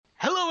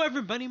Hello,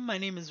 everybody. My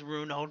name is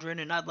Rune Aldrin,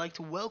 and I'd like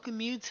to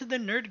welcome you to the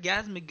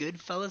Nerdgasmic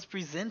Goodfellas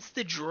presents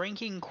the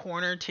Drinking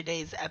Corner.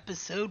 Today's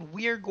episode,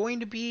 we are going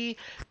to be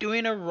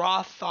doing a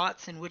raw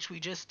thoughts in which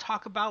we just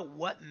talk about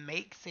what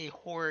makes a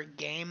horror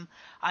game.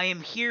 I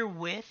am here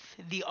with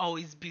the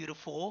always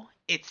beautiful,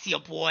 it's your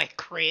boy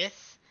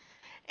Chris,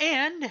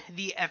 and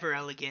the ever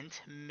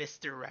elegant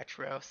Mr.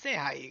 Retro. Say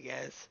hi, you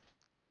guys.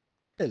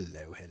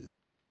 Hello,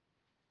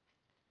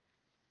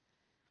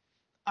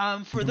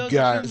 hello. For You those of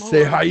guys, whom who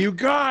say are, hi, you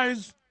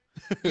guys.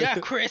 yeah,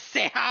 Chris,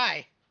 say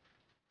hi.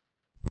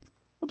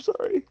 I'm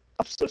sorry.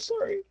 I'm so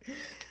sorry.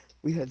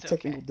 We had It's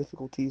okay. technical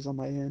difficulties on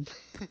my end.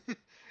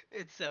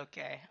 It's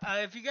okay.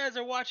 If you guys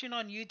are watching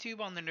on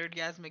YouTube on the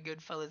Nerdgasmic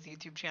Goodfellas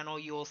YouTube channel,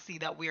 you will see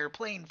that we are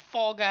playing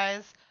Fall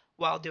Guys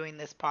while doing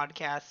this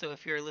podcast. So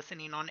if you're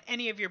listening on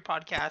any of your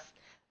podcast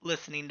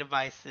listening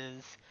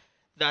devices,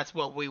 that's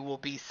what we will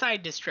be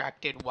side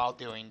distracted while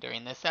doing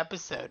during this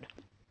episode.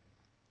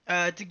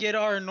 To get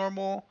our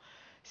normal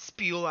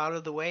spiel out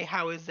of the way,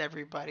 how is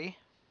everybody?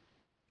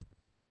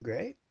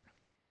 Great.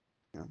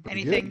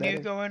 Pretty Anything good. new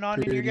Better. going on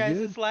in your Pretty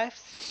good. guys'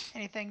 lives?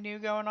 Anything new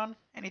going on?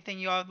 Anything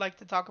you all would like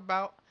to talk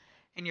about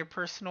in your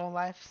personal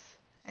lives?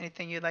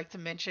 Anything you'd like to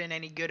mention?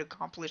 Any good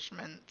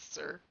accomplishments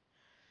or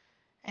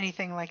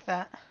anything like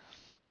that?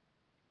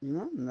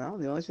 No.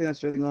 The only thing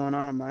that's really going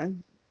on in my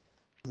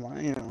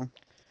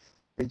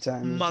free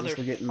time is just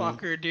we're getting the.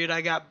 Motherfucker, dude,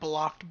 I got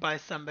blocked by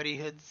somebody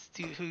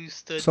who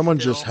stood Someone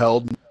just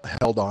still.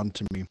 held on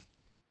to me.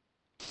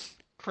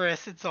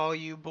 Chris, it's all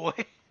you, boy.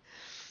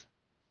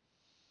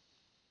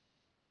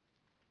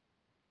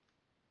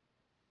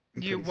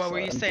 What were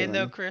you I'm saying though,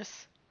 doing.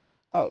 Chris?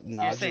 Oh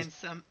no, You're it's saying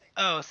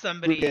just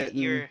somebody we're getting.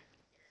 you're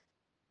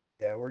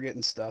Yeah, we're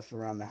getting stuff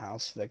around the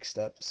house fixed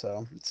up,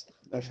 so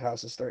our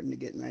house is starting to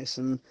get nice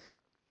and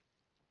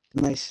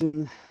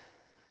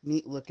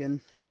neat looking.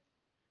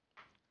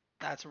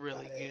 that's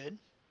really good.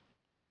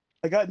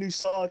 I got new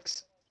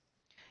socks.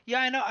 Yeah,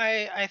 I know.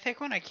 I think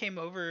when I came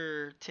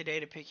over today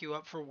to pick you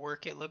up for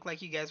work, it looked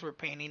like you guys were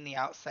painting the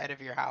outside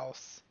of your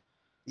house.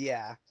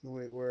 Yeah,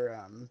 we're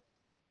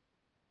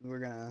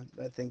gonna.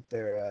 I think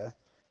they're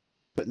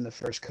putting the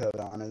first coat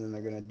on, and then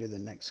they're gonna do the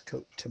next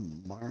coat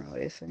tomorrow.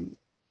 I think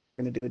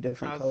they're gonna do a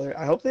different How's color.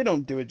 I hope they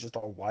don't do it just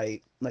all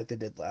white like they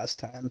did last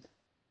time.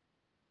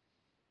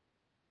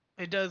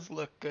 it does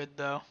look good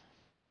though.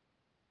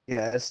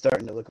 Yeah, it's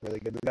starting to look really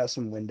good. We got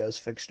some windows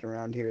fixed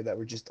around here that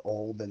were just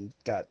old and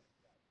got,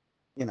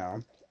 you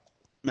know,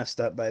 messed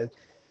up by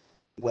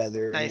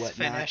weather and Nice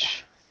whatnot.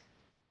 finish.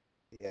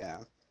 Yeah.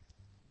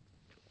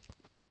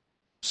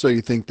 So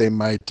you think they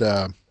might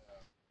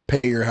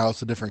paint your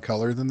house a different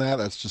color than that?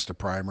 That's just a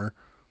primer.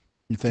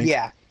 You think?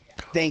 Yeah.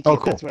 Thank Oh, you.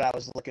 cool. That's what I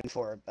was looking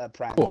for. A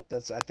primer. Cool.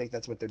 I think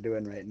that's what they're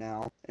doing right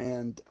now.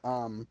 And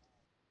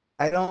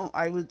I don't.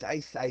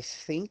 I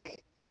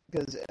think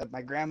because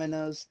my grandma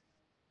knows,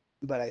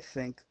 but I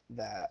think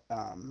that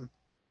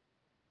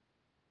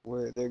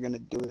where they're gonna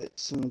do it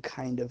some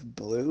kind of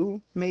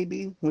blue,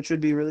 maybe, which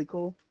would be really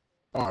cool.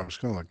 Oh, it's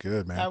gonna look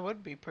good, man. That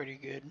would be pretty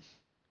good.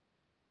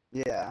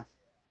 Yeah.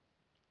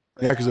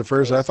 Yeah, because at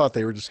first I Because thought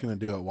they were just gonna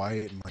do it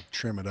white and like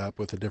trim it up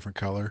with a different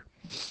color.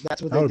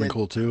 that's what That they would have been did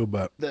cool too,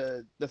 but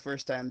the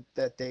first time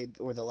that they,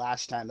 or the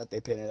last time that they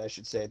painted, I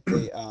should say,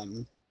 they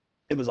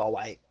it was all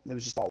white. It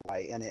was just all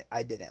white, and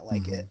I didn't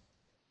like Mhm. it.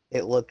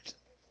 It looked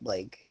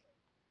like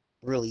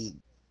really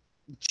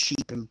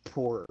cheap and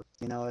poor.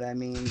 You know what I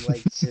mean?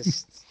 Like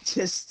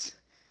just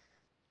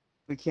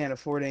we can't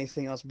afford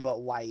anything else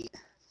but white,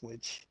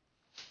 which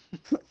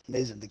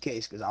isn't the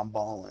case because I'm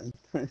balling.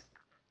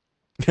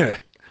 yeah,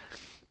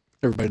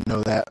 everybody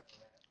know that.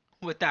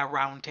 With that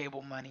round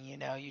table money,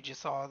 you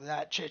just saw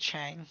that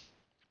cha-chang.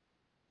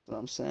 What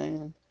I'm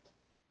saying.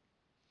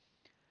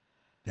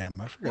 Damn,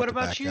 I What forgot to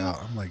about back you?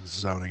 out. I'm like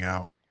zoning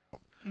out.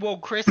 Well,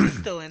 Chris is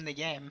still in the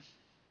game.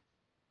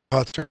 Oh,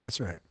 that's right. That's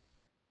right.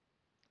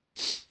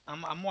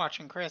 I'm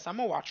watching Chris. I'm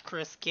gonna watch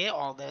Chris get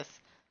all this.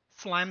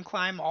 Slime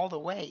climb all the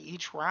way,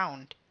 each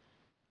round.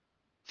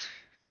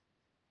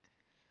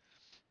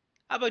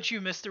 How about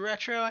you, Mr.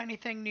 Retro?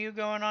 Anything new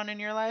going on in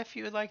your life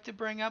you would like to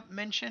bring up,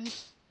 mention?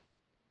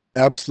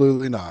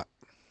 Absolutely not.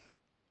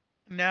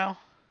 No?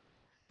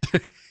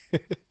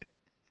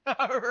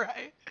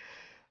 Alright.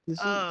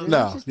 Didn't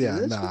No, just do yeah,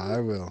 this nah, one? I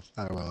will.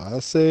 I will.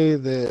 I'll say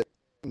that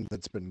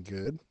that's been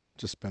good.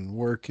 Just been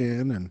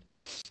working and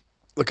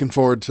looking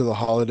forward to the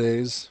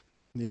holidays,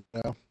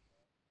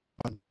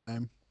 fun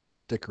time,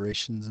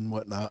 decorations and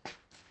whatnot.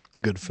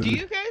 Good Do food.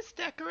 you guys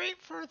decorate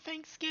for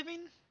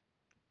Thanksgiving?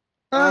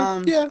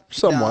 Yeah,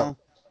 somewhat. No,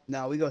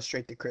 no, we go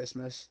straight to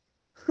Christmas.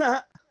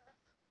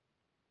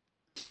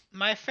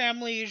 My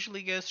family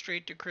usually goes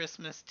straight to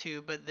Christmas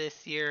too, but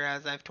this year,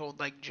 as I've told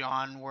like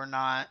John, we're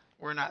not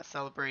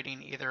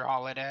celebrating either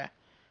holiday.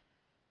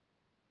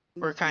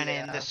 We're kind of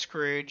in the Yeah.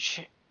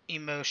 Scrooge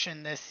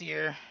emotion this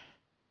year.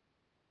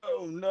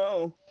 Oh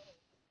no.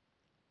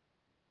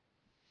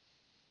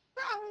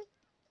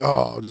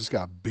 Oh, just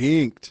got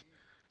binked.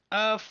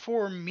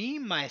 For me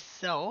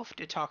myself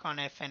to talk on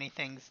if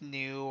anything's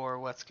new or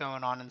what's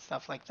going on and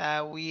stuff like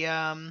that,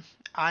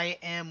 I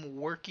am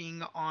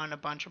working on a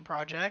bunch of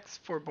projects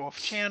for both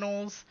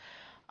channels.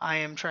 I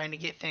am trying to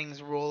get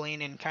things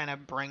rolling and kind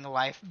of bring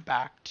life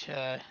back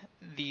to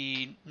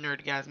the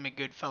Nerdgasmic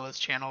Goodfellas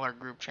channel, our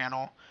group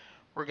channel.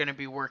 We're going to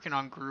be working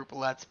on group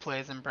Let's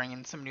Plays and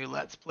bringing some new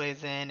Let's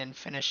Plays in and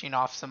finishing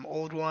off some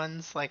old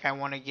ones. Like, I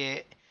want to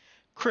get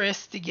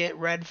Chris to get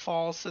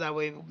Redfall so that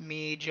way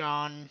me,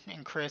 John,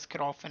 and Chris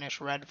could all finish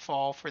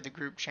Redfall for the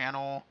group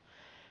channel.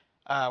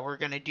 We're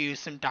going to do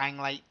some Dying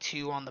Light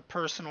 2 on the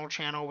personal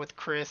channel with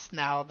Chris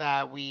now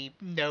that we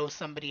know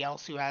somebody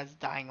else who has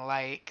Dying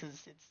Light,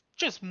 because it's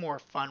just more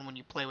fun when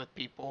you play with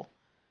people.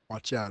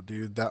 Watch out,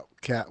 dude. That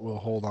cat will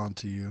hold on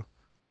to you.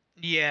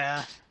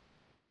 Yeah.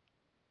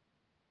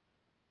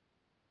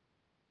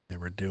 They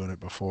were doing it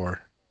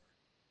before.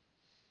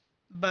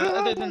 But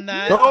other than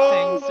that,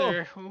 Oh! things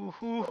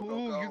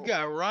are... you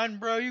gotta run,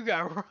 bro. You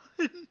gotta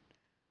run.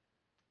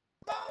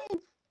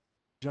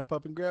 Jump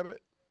up and grab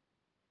it.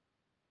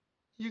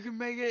 You can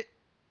make it.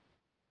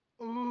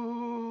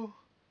 Ooh.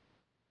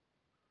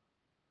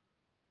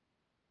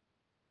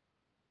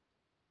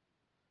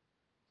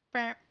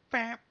 Bam,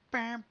 bam,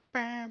 bam,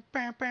 bam,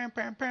 bam, bam,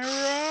 bam, bam,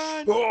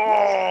 run!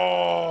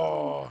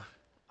 Oh!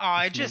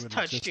 I If you just would've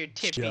touched just your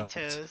tippy jumped.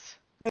 toes.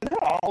 And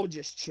they're all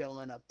just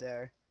chilling up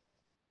there.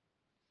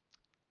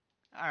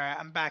 Alright,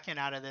 I'm backing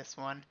out of this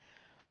one.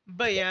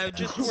 But yeah,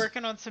 just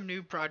working on some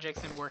new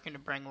projects and working to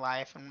bring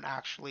life and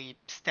actually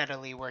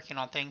steadily working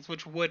on things,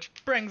 which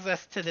brings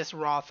us to this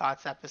Raw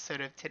Thoughts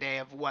episode of today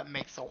of what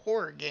makes a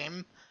horror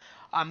game.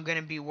 I'm going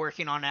to be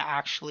working on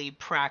actually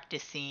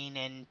practicing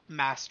and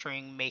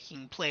mastering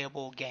making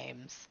playable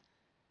games.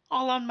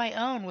 All on my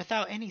own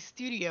without any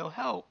studio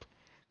help.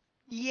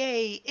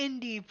 Yay,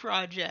 indie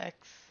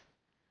projects.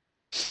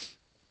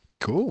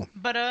 Cool.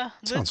 But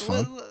Sounds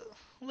fun.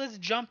 let's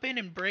jump in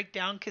and break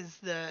down, because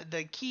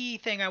the key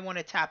thing I want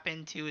to tap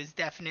into is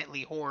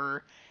definitely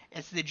horror.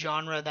 It's the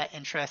genre that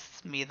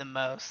interests me the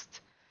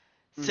most.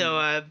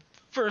 So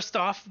first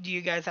off, do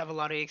you guys have a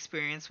lot of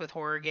experience with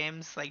horror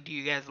games? Like, do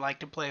you guys like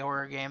to play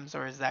horror games,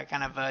 or is that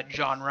kind of a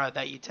genre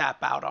that you tap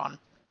out on?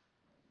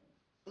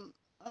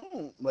 I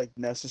don't like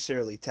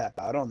necessarily tap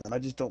out on them. I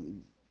just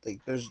don't like.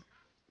 There's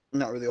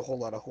not really a whole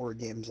lot of horror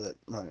games that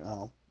I don't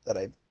know that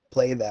I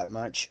play that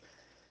much.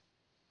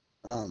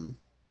 Um,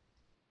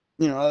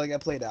 like I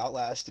played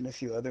Outlast and a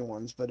few other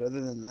ones, but other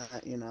than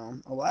that,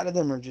 a lot of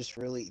them are just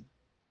really.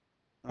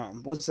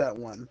 What's that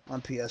one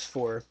on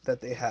PS4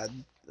 that they had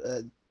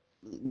a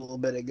little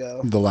bit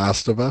ago? The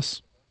Last of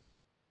Us?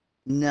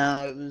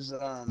 No,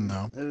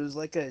 No. it was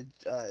like a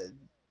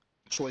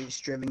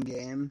choice-driven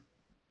game.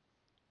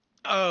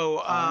 Oh,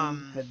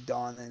 Had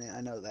Dawn in it.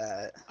 I know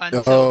that.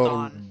 Until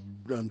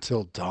Dawn.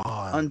 Until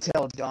Dawn.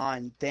 Until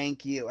Dawn.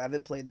 Thank you. I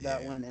haven't played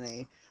that Yeah. one in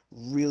a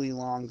really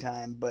long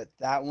time, but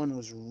that one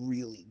was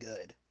really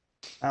good.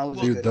 That was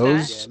a Dude, good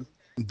those game.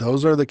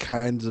 those are the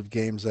kinds of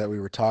games that we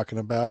were talking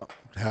about,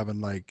 having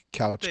like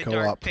couch The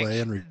co-op play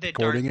and the Dark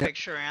recording it.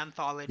 Picture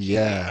Anthology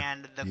Yeah,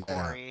 and the yeah.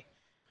 Quarry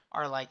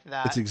are like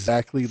that. It's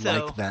exactly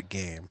So, like that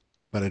game,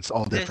 but it's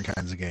all different this-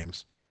 kinds of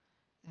games.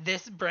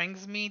 This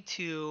brings me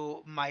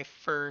to my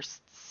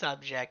first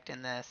subject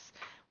in this,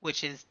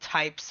 which is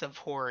types of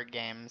horror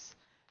games.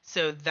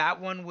 So that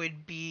one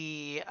would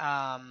be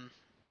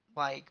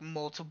like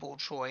multiple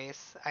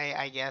choice.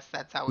 I guess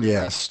that's how we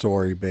Yeah, would.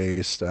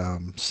 story-based,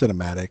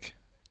 cinematic.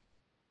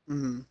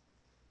 Mm-hmm.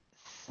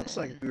 It's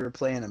like we were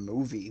playing a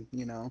movie,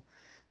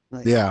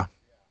 Like, Yeah,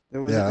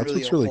 there yeah, wasn't that's really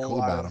what's a really whole cool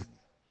lot about of. them.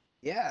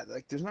 Yeah,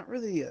 like there's not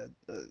really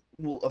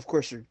well, of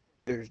course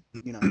there's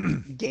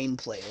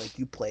gameplay like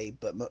you play,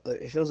 but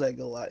it feels like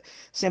a lot.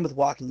 Same with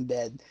Walking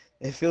Dead.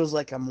 It feels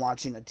like I'm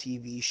watching a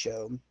TV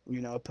show,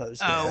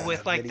 opposed to Oh, playing a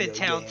with like the video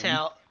game.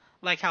 Telltale,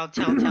 like how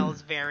Telltale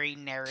is very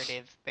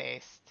narrative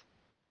based.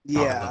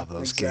 Oh, I Yeah, love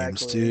those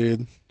exactly. games,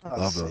 dude. Oh,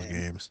 Love those same.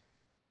 games.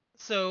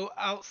 So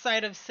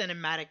outside of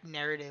cinematic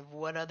narrative,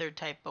 what other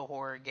type of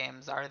horror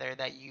games are there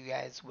that you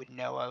guys would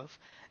know of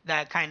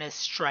that kind of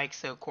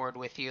strikes a chord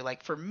with you?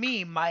 Like for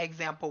me, my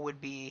example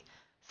would be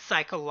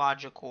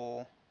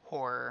psychological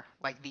horror,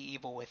 like The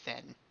Evil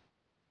Within.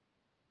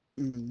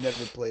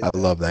 Never played I that,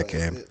 love that but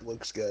game. it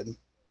looks good.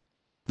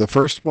 The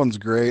first one's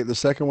great. The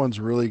second one's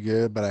really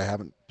good, but I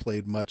haven't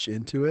played much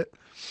into it.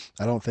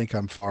 I don't think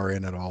I'm far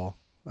in at all.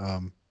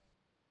 Um,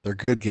 they're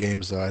good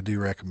games, though. I do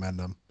recommend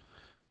them.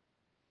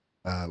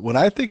 When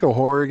I think of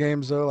horror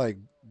games, though, like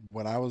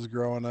when I was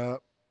growing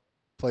up,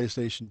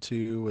 PlayStation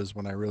 2 was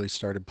when I really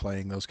started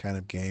playing those kind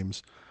of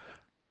games.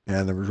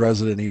 And there was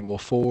Resident Evil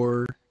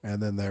 4,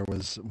 and then there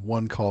was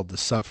one called The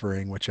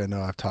Suffering, which I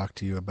know I've talked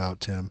to you about,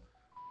 Tim,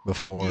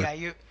 before.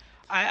 Yeah,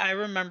 I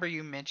remember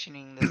you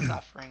mentioning The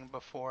Suffering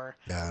before.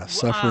 Yeah,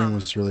 Suffering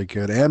was really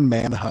good, and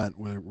Manhunt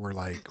were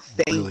like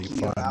really Thank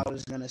you. fun. I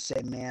was gonna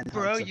say Manhunt's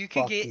Bro, a you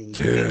could get fucking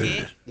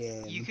Dude.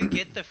 game. you could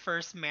get the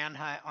first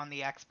Manhunt on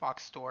the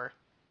Xbox store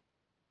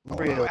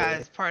Really?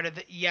 as part of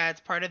it's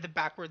part of the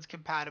backwards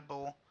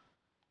compatible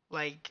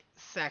like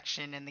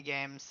section in the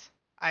games.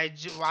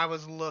 I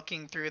was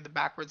looking through the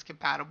backwards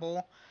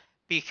compatible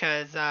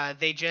because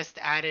they just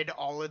added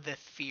all of the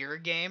Fear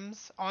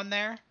games on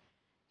there,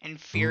 and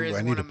Fear Ooh, is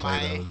I need one to of play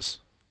my. those.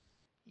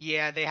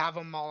 Yeah, they have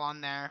them all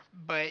on there,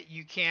 but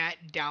you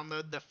can't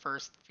download the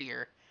first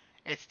Fear.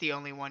 It's the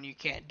only one you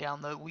can't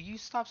download. Will you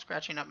stop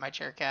scratching up my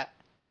chair, cat?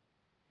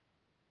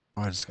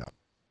 Oh, I just got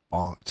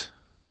bonked.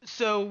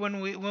 So when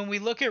we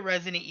look at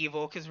Resident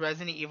Evil, because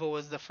Resident Evil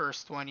was the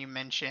first one you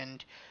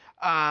mentioned,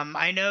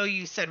 I know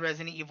you said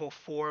Resident Evil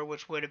 4,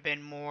 which would have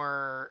been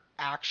more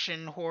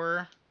action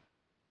horror,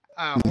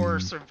 horror Mhm.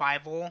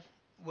 survival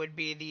would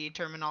be the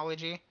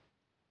terminology.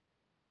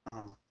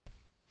 Oh.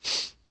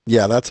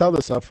 Yeah, that's how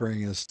the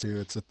Suffering is too.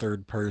 It's a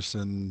third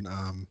person.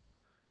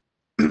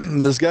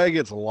 This guy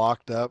gets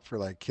locked up for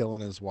like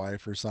killing his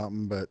wife or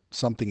something, but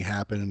something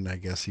happened and I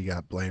guess he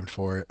got blamed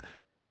for it.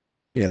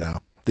 You know,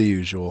 the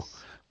usual.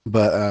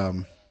 But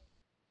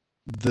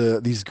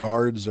these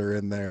guards are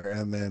in there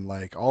and then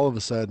like all of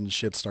a sudden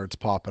shit starts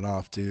popping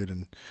off, dude,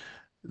 and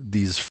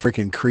these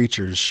freaking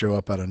creatures show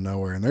up out of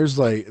nowhere. And there's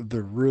like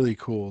the really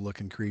cool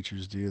looking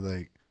creatures, dude.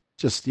 Like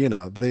just,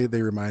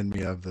 they remind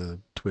me of the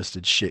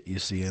twisted shit you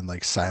see in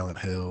like Silent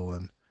Hill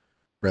and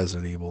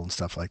Resident Evil and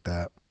stuff like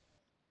that.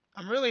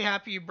 I'm really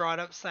happy you brought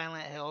up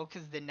Silent Hill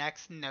because the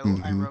next note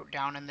I Hmm. wrote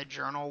down in the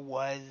journal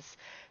was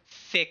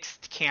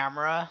fixed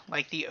camera,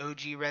 like the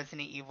OG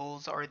Resident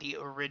Evils or the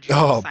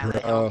original Oh,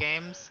 Silent Hill bro.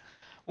 games,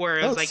 where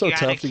it was That's like so you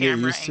had a tough to get camera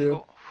used to.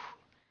 angle.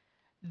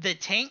 The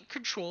tank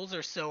controls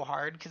are so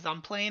hard because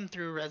I'm playing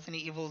through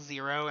Resident Evil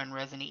 0 and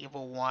Resident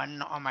Evil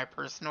 1 on my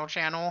personal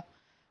channel,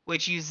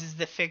 which uses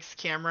the fixed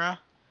camera,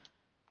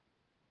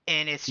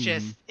 and it's Hmm.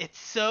 just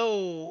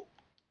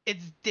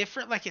it's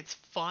different, like it's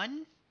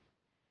fun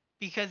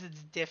because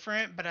it's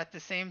different, but at the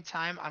same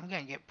time, I'm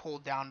gonna get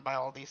pulled down by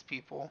all these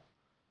people.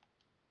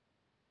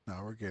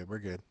 No, we're good. We're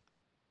good.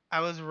 I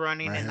was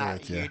running Right in here that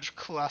with you. huge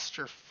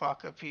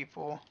clusterfuck of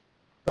people.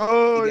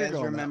 Oh, You you're guys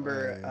going that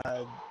remember way.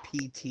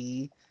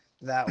 PT,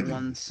 that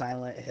one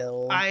Silent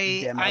Hill I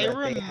demo I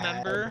that they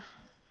had? remember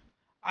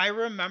I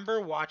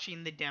remember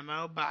watching the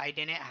demo, but I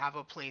didn't have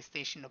a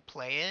PlayStation to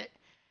play it.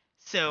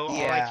 So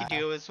all I could Yeah,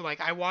 do is like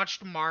I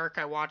watched Mark,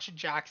 I watched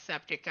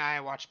Jacksepticeye, I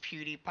watched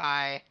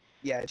PewDiePie,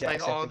 yeah,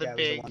 like all the Jacksepticeye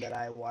was the one big. that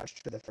I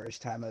watched for the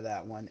first time of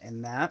that one,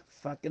 and that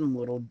fucking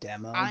little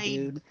demo, I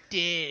dude.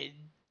 did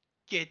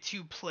get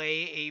to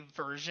play a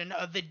version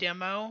of the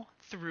demo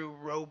through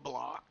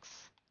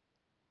Roblox.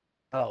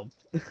 Oh,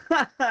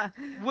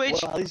 well,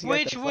 Which at least you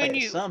got which to play when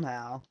it you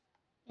somehow.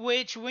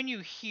 which when you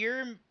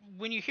hear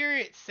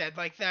it said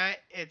like that,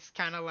 it's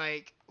kind of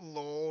like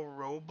lol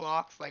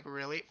Roblox, like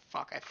really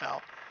fuck I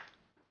fell.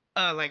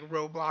 Like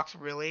Roblox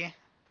really,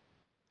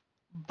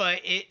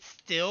 but it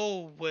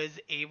still was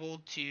able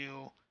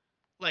to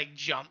like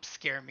jump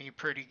scare me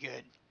pretty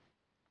good.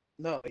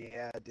 No,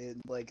 yeah,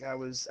 dude. Like I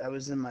was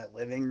in my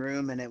living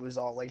room and it was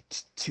all like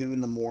 2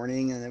 in the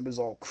morning and it was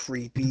all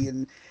creepy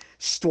and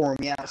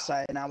stormy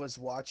outside and I was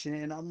watching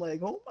it and I'm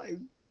like, oh my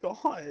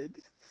god,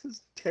 this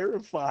is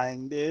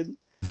terrifying, dude.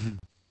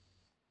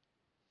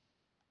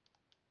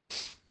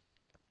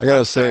 I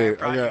I'm gotta sorry I say,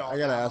 brought you I all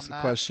gotta down ask on a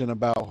that. question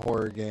about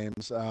horror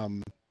games.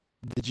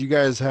 Did you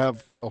guys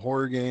have a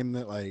horror game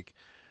that like,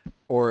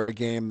 or a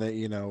game that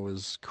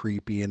was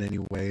creepy in any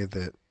way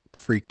that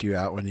freaked you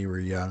out when you were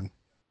young,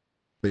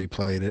 but you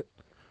played it,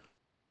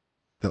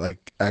 that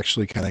like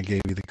actually kind of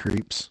gave you the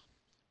creeps?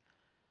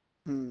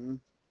 Hmm.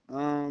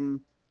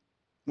 Um,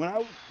 when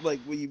I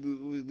like we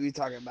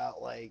talking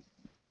about like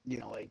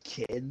like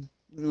kid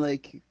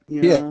like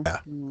Yeah,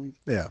 like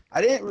yeah.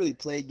 I didn't really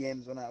play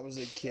games when I was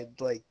a kid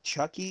like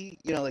Chucky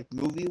like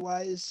movie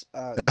wise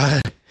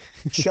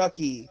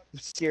Chucky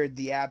scared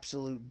the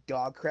absolute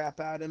dog crap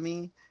out of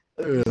me.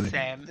 Really?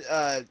 Same.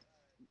 Uh,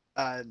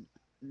 uh,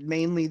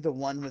 mainly the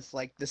one with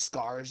like the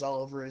scars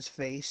all over his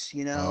face,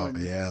 Oh and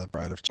yeah, the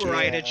Bride of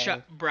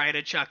Chucky, Bride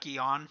of Chucky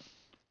on.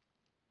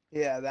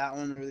 yeah, that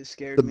one really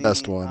scared the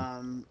best me. one.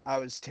 I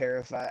was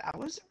terrified. I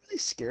wasn't really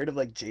scared of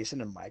like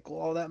Jason and Michael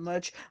all that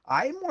much.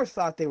 I more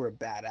thought they were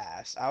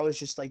badass. I was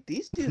just like,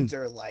 these dudes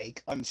are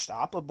like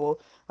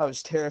unstoppable. I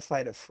was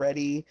terrified of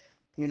Freddy.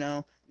 You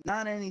know,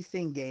 not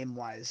anything game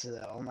wise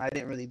though. I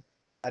didn't really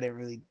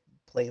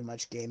play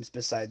much games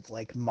besides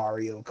like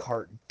Mario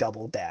Kart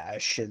Double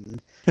Dash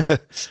and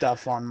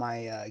stuff on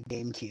my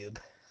GameCube.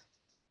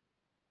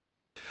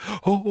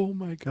 Oh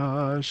my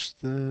gosh,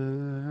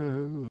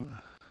 the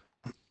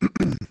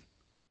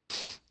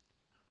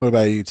what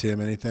about you,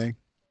 Tim? Anything?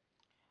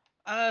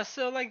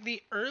 So like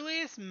the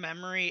earliest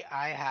memory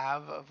I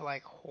have of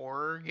like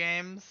horror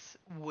games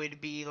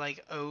would be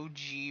like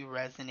OG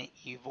Resident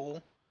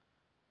Evil.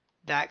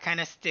 That kind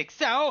of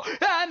sticks out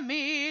at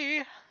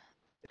me.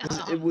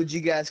 Would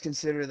you guys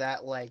consider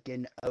that like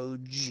an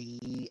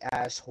OG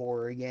ass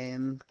horror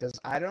game? Because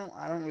I don't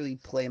really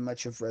play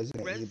much of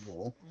Resident Res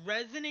Evil,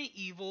 Resident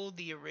Evil,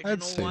 the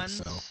I'd original say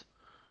so. ones,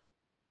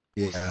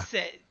 Yeah.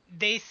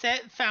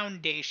 set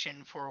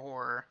foundation for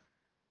horror.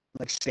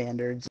 like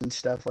standards and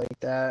stuff like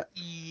that.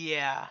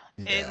 Yeah,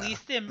 at Yeah.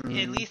 least in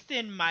at Mm, least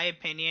in my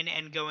opinion,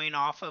 and going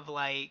off of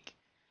like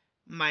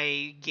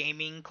my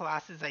gaming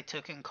classes I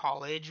took in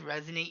college,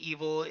 Resident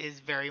Evil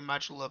is very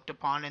much looked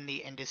upon in the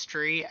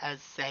industry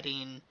as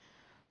setting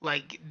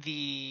like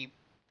the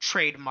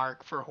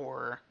trademark for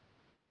horror.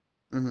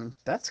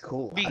 That's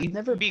cool. Be- I've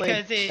never played.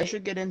 because I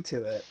should get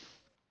into it.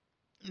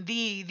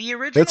 the It's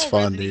original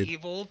fun, Resident dude.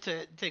 Evil,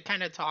 to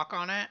kind of talk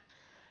on it,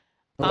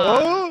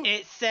 Oh,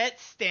 it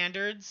sets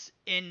standards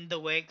in the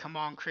way. Come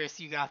on, Chris,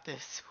 you got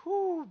this.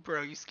 Whoo,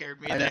 bro, you scared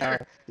me I know.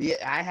 there. Yeah,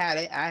 I had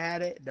it. I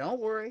had it.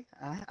 Don't worry.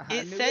 I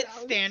It knew set what I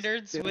was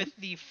standards doing. with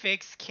the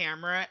fixed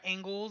camera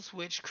angles,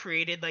 which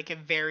created like a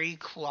very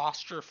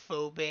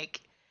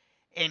claustrophobic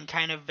and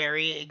kind of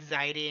very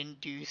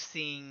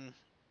anxiety-inducing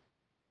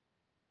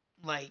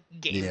like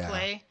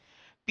gameplay.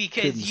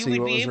 Because couldn't you see would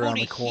what be was able around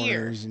to the hear,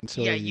 corners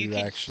until yeah, you you could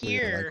actually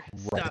are like hear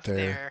right stuff there.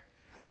 there,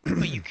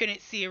 but you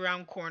couldn't see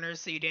around corners,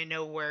 so you didn't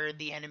know where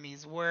the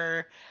enemies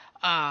were.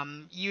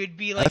 You would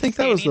be I like think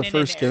that was standing the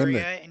in an first game area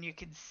that, and you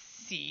could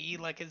see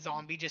like a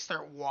zombie just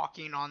start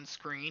walking on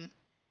screen,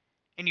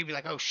 and you'd be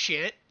like, "Oh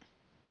shit!"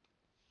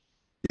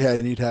 yeah,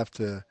 and you'd have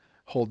to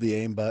hold the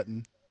aim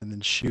button and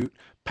then shoot.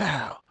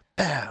 Pow,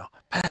 pow,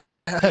 pow.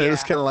 It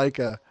was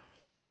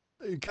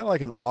Yeah, kind of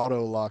like an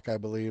auto lock, I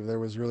believe. There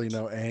was really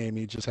no aim.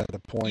 You just had to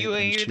point you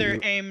and either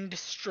shoot. aimed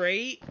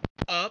straight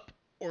up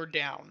or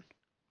down.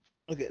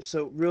 Okay,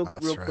 so real That's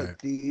quick, right.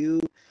 do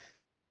you?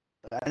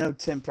 I know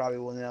Tim probably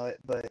will know it,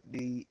 but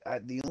the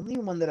only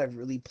one that I've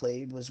really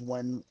played was Oh,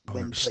 when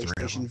there's 3 of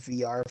PlayStation them.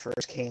 VR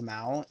first came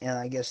out, and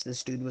I guess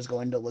this dude was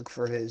going to look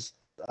for his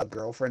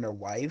girlfriend or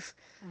wife,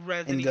 and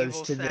Resident goes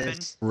Evil to 7.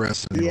 this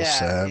Resident Evil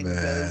yeah, and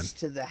 7. goes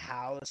to the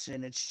house,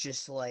 and it's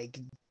just like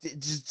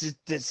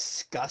just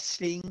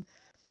disgusting.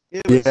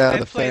 It was Yeah, I've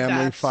the played that.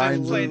 family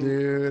finds him, absolute.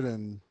 dude,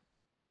 and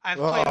I've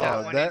played that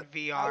oh, one in that. I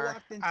VR.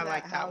 walked into I that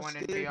like that house, one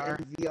in dude, VR.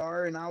 in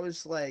VR, and I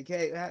was like,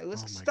 "Hey,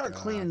 let's Oh my start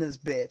cleaning god. this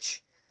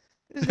bitch.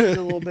 This needs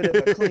a little bit of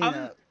a I'm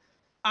cleanup."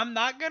 I'm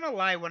not gonna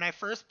lie, when I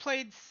first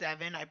played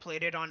 7, I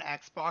played it on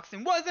Xbox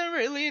and wasn't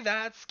really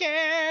that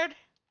scared.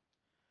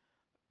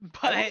 I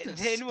But wasn't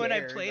then when I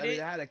scared. played I mean,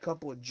 it, I had a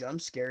couple of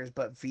jump scares,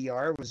 but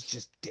VR was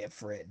just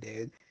different,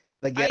 dude.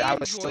 Like, I yeah, I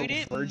was so enjoyed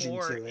it virgin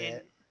more to in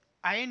it.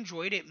 I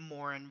enjoyed it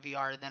more in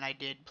VR than I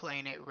did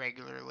playing it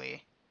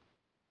regularly.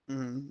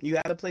 You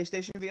had a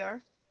PlayStation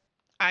VR?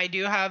 I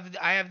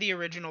have the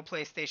original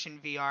PlayStation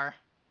VR.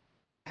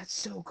 That's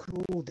so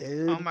cool, Oh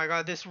dude. my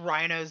god, this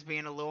rhino's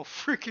being a little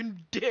freaking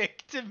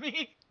dick to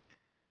me.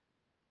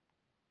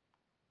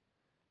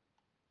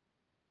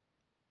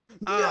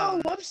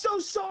 No, I'm so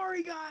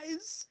sorry,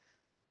 guys.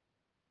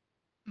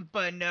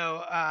 But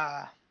no,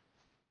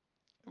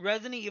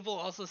 Resident Evil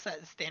also set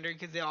the standard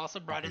because they also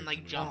brought in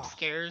like jump Oh,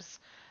 scares.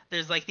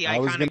 There's like the I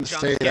was iconic gonna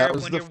jump say scare that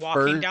was when the you're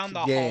walking first down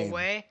the game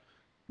hallway.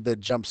 that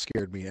jump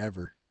scared me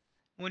ever.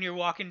 When you're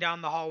walking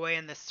down the hallway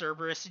and the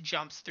Cerberus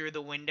jumps through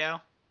the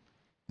window.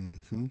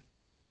 Hmm.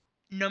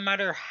 No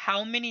matter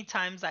how many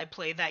times I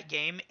play that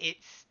game, it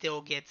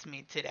still gets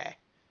me today.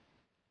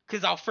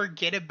 Because I'll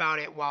forget about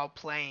it while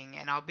playing,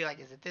 and I'll be like,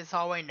 is it this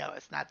hallway? No,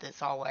 it's not this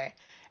hallway.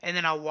 And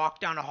then I'll walk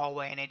down a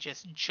hallway, and it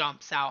just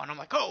jumps out, and I'm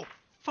like, oh,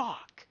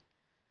 fuck.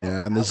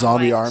 Yeah, and the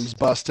zombie Like, arms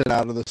busted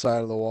out of the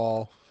side of the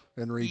wall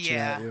and reaching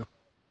at yeah. you.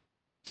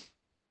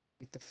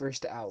 the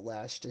first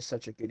Outlast is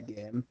such a good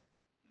game.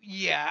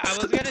 Yeah, I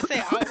was gonna say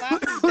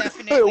Outlast is It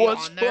definitely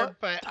was on there, fun.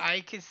 but I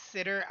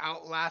consider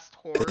Outlast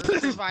horror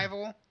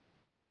survival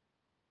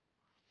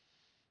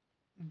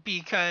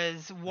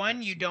because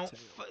one, you don't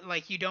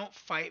you don't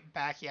fight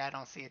back. Yeah, I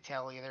don't see a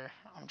tail either.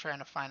 I'm trying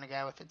to find a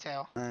guy with a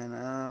tail. I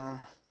know.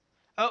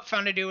 Oh,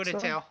 found a dude with a So,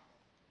 tail.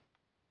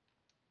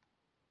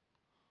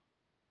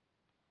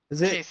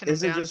 is it Chasing him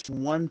down. just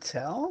one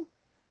tell?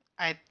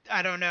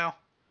 I don't know,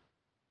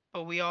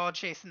 but we all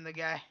chasing the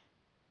guy.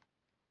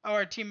 Oh,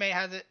 our teammate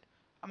has it.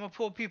 I'm gonna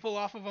pull people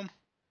off of him.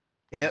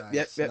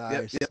 Nice.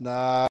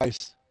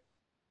 Nice.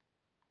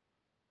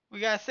 We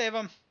gotta save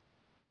him.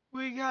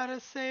 We gotta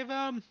save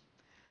him.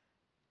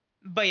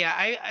 But yeah,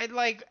 I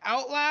like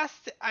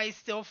Outlast. I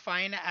still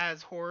find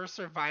as horror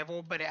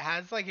survival, but it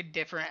has like a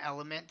different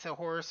element to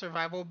horror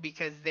survival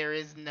because there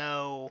is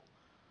no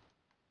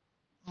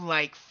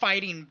like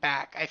fighting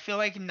back. I feel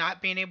like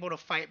not being able to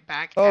fight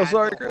back Oh, adds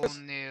sorry, a Chris.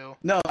 whole new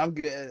No, I'm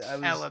good. I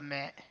was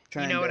element. You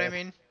trying know what to. I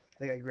mean? I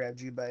think I grabbed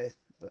you by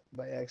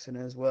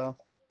accident as well.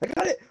 I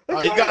got it.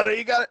 Oh, you got it.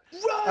 You got it.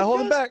 Run, I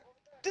hold him back.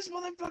 This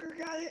motherfucker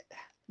got it.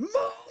 Move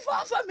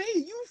off of me,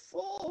 you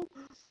fool.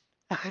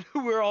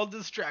 We're all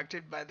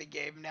distracted by the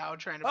game now,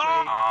 trying to play.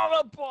 Oh,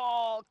 the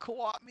ball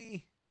caught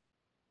me.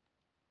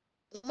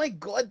 Oh my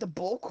god, the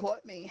ball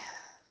caught me.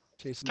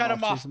 Chasing Cut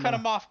him off! chasing Cut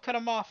him off! Cut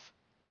him off!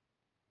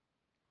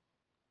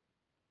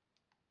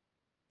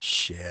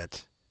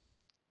 Shit.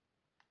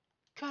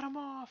 Cut him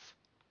off!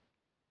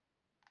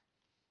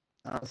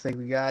 I don't think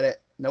we got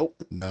it. Nope.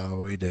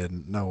 No, we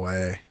didn't. No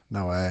way.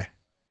 No way.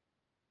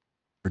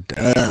 We're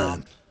Damn.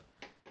 done.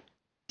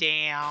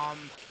 Damn.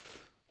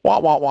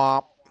 Wop wop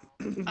wop.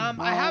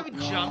 I have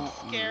jump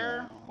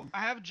scare. I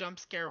have jump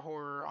scare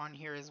horror on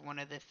here as one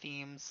of the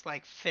themes,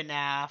 like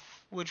FNAF,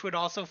 which would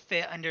also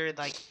fit under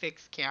like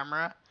fixed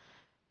camera,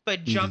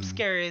 But jump Mhm.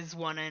 scare is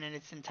one in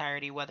its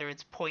entirety, whether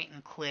it's point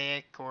and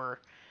click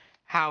or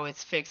how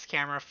it's fixed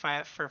camera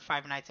for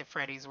Five Nights at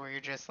Freddy's, where you're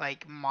just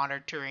like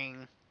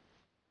monitoring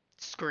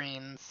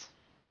screens.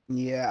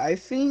 Yeah, I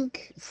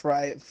think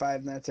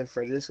Five Nights at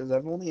Freddy's, because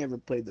I've only ever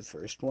played the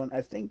first one.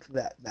 I think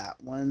that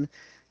one,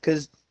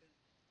 because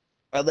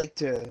I'd like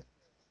to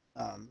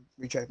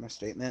retract my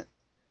statement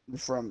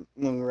from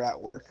when we were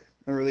at work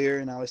earlier,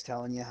 and I was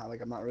telling you how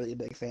like I'm not really a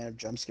big fan of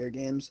jump scare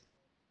games.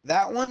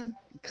 That one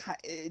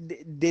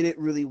did it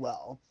really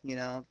well, you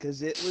know,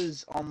 because it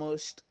was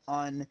almost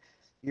on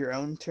your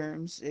own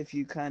terms, if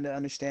you kind of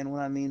understand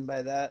what I mean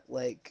by that.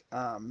 Like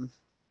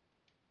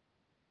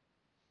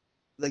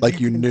Like you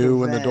you can knew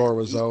when the prevent, door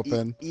was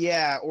open,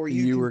 yeah, or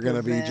you you can were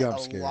gonna be prevent jump a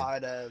scared.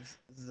 lot of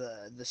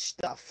the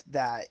stuff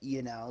that,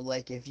 you know,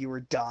 like if you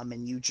were dumb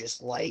and you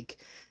just like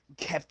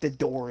kept the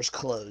doors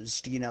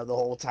closed, you know, the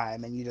whole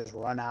time, and you just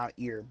run out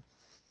your,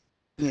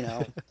 you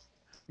know,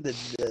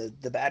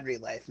 the battery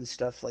life and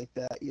stuff like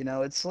that. You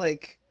know, it's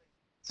like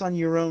it's on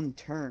your own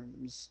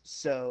terms.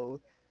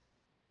 So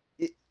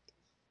it,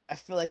 I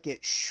feel like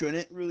it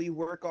shouldn't really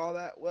work all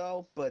that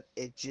well, but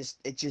it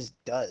just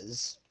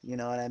does. You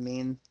know what I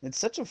mean? It's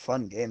such a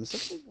fun game. It's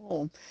such a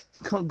little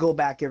go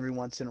back every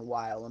once in a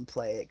while and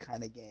play it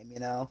kind of game, you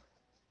know?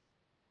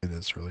 It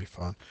is really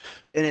fun.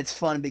 And it's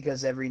fun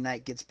because every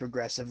night gets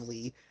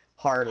progressively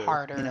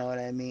harder. You Harder. know what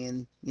I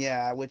mean?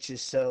 Yeah, which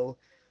is so,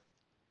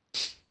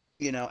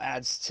 you know,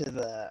 adds to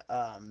the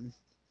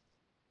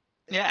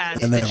It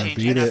adds And to then I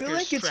changing beat I up it. feel your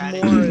like it's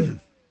more.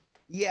 strategy.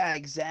 Yeah,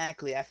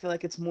 exactly. I feel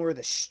like it's more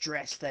the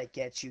stress that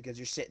gets you because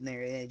you're sitting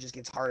there and it just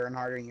gets harder and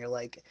harder, and you're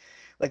like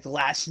the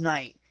last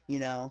night, you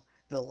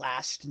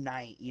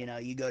know,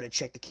 you go to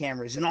check the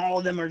cameras, and all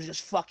of them are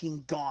just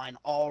fucking gone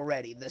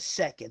already. The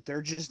second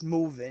they're just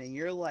moving, and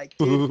you're like,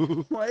 dude,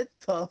 what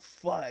the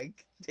fuck,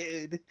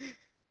 dude?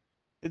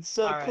 It's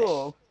so All right.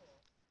 cool.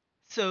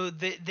 So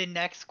the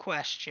next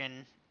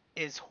question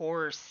is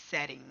horror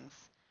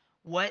settings.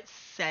 What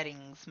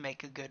settings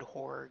make a good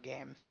horror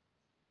game?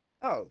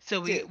 Oh, So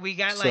we dude. we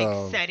got like so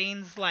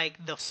settings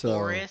like the so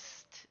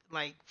forest,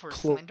 like for clo-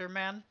 Slender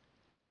Man.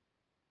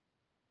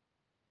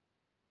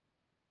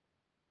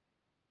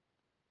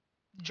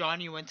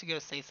 John, you went to go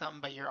say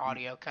something, but your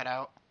audio cut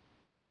out.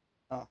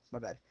 Oh, my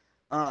bad.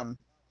 Um,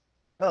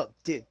 oh,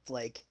 dude,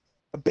 like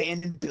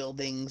abandoned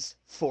buildings,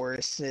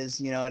 forests,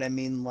 you know what I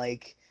mean?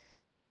 Like,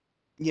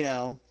 you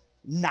know,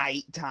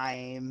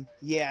 nighttime.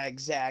 Yeah,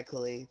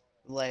 exactly.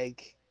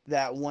 Like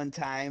that one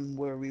time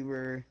where we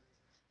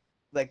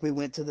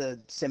went to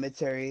the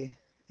cemetery.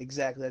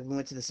 Exactly. Like we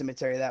went to the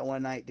cemetery that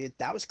one night, dude.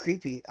 That was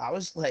creepy. I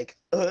was like,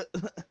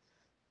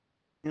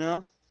 you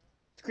know,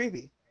 it's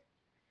creepy.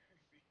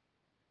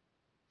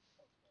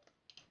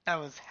 That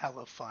was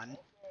hella fun.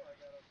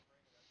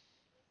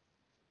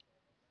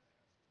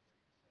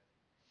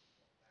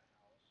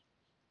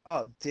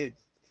 Oh, dude.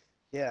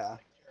 Yeah,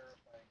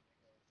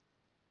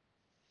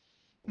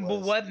 it But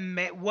was what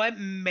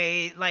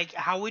made like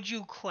how would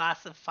you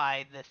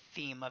classify the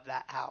theme of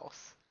that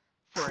house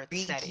for its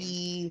setting?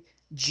 creaky,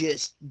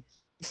 just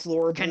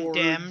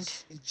Condemned.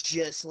 floorboards,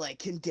 just like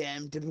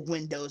condemned,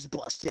 windows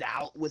busted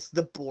out with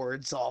the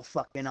boards all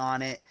fucking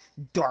on it,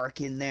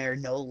 dark in there,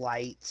 no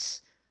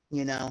lights,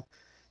 you know,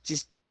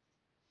 just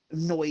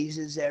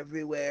noises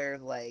everywhere,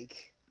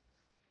 like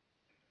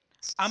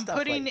I'm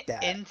stuff like putting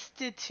that.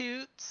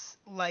 Institutes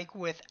like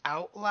with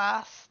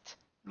Outlast,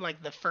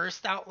 like the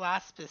first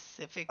Outlast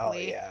Oh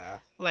specifically, yeah.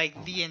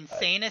 like Oh my the god.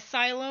 Insane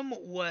Asylum.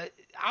 What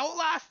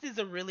Outlast is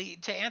a really,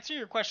 to answer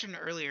your question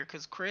earlier,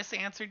 because Chris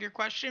answered your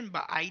question,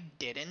 but I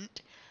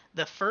didn't.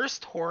 The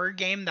first horror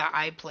game that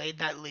I played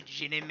that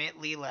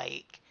legitimately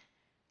like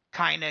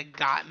kind of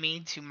got me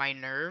to my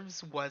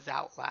nerves was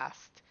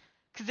Outlast.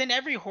 Because in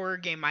every horror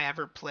game I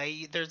ever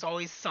play, there's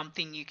always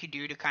something you could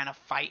do to kind of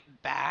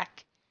fight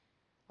back,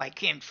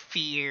 like in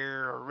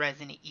Fear or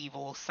Resident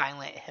Evil,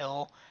 Silent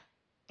Hill.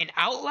 In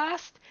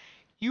Outlast,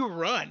 you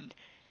run.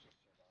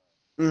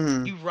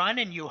 Mhm. You run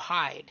and you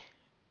hide.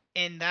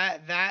 And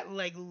that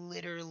like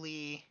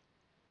literally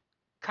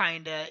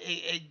kind of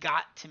it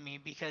got to me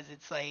because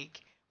it's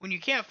like when you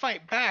can't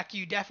fight back,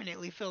 you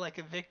definitely feel like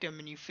a victim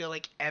and you feel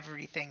like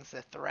everything's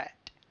a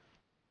threat.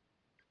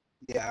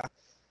 Yeah,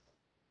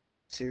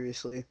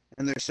 seriously.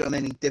 And there's so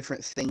many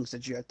different things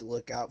that you have to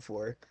look out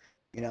for.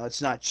 You know,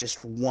 it's not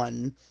just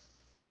one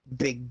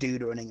big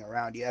dude running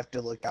around. You have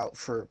to look out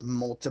for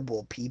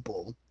multiple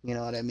people. You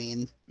know what I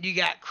mean? You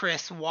got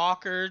Chris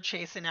Walker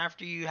chasing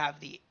after you, you have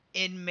the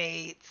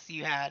inmates,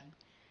 you had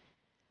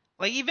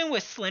like even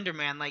with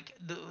Slenderman, like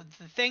the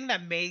thing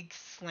that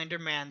makes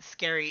Slenderman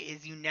scary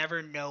is you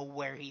never know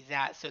where he's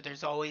at. So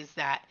there's always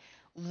that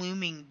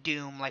looming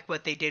doom, like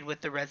what they did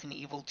with the Resident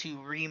Evil 2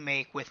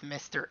 remake with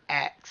Mr.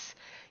 X.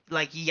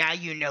 Like yeah,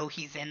 you know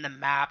he's in the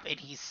map and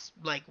he's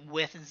like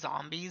with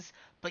zombies,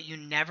 but you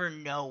never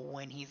know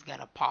when he's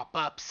gonna pop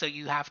up. So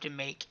you have to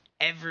make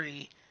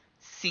every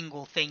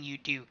single thing you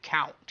do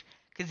count.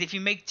 Because if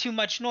you make too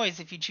much noise,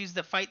 if you choose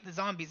to fight the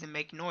zombies and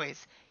make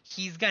noise,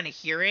 he's gonna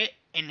hear it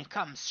and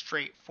come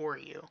straight for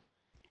you.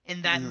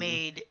 and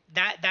Mhm.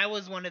 that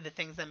was one of the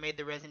things that made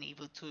the Resident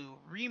Evil 2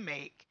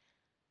 remake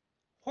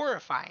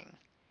horrifying,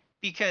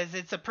 because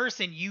it's a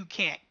person you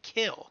can't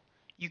kill.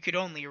 You could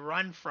only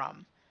run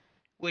from,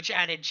 which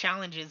added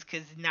challenges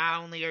because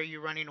not only are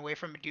you running away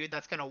from a dude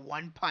that's gonna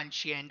one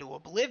punch you into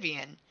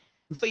oblivion,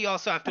 but you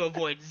also have to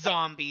avoid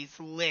zombies,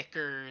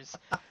 lickers,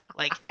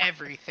 like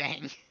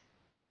everything.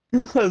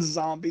 A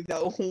zombie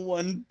that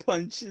one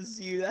punches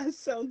you. That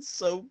sounds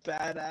so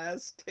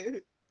badass,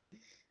 dude.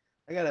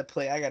 I gotta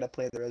play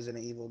the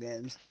Resident Evil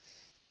games.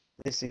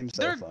 They seem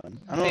so They're fun.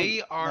 I don't they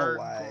know are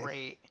why.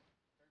 great.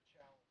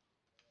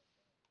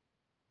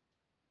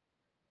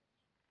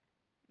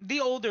 The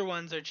older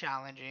ones are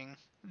challenging.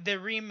 The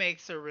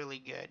remakes are really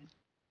good.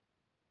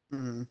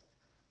 Mhm.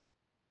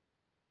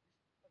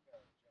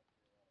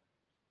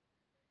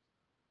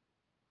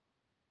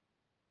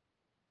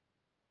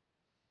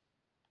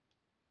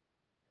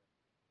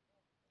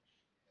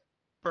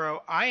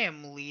 Bro, I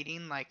am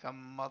leading like a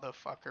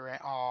motherfucker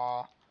right.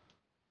 Aw.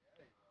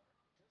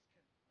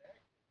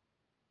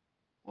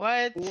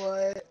 What?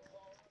 What?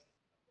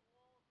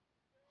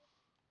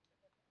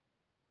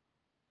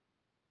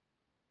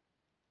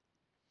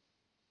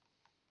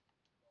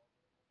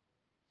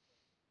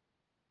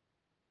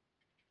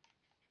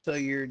 So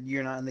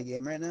you're not in the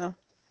game right now?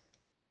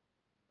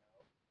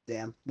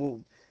 Damn.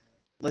 Well,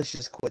 let's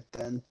just quit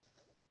then.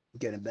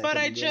 Getting back But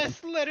in I the game.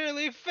 just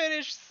literally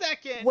finished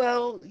second.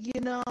 Well,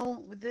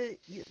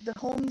 the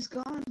homie's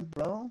gone,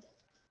 bro.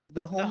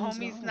 The The homie's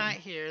homie's not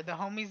gone. here. The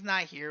homie's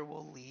not here.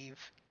 We'll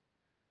leave.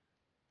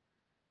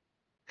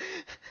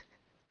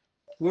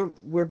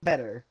 We're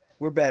better.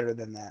 We're better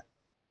than that.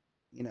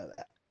 You know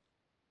that.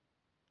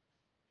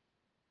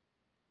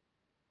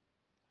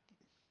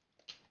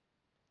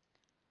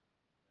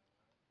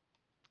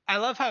 I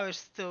love how it's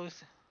still.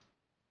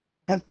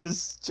 I'm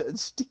just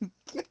judging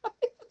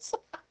guys.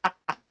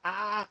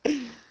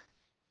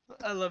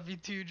 I love you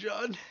too,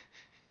 John.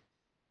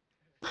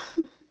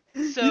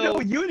 You know, So,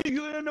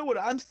 you wanna know what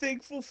I'm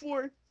thankful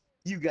for?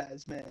 You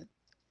guys, man.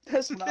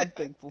 That's what I'm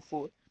thankful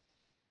for.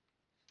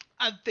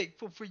 I'm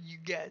thankful for you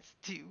guys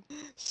too.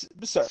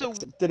 Sorry, So,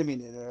 didn't mean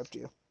to interrupt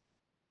you.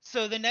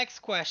 so the next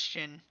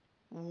question: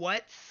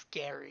 what's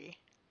scary?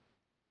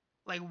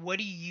 Like, what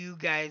do you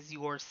guys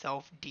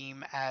yourself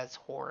deem as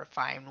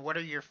horrifying? What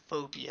are your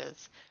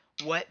phobias?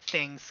 What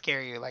things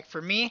scare you? Like,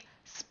 for me,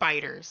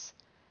 spiders.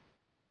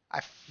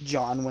 I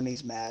John when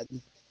he's mad.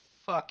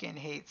 fucking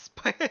hate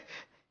spiders.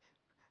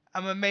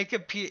 I'm gonna make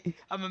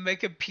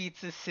a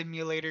pizza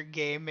simulator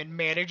game, and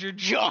Manager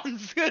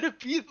John's gonna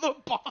be the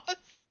boss.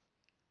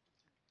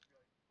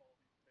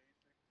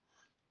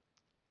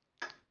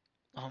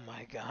 Oh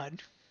my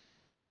god.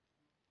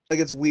 Like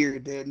it's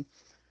weird, dude.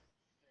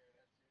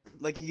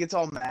 Like he gets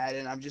all mad,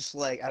 and I'm just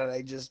like,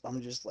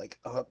 I'm just like,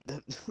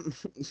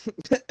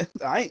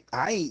 I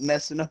ain't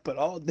messing up at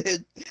all,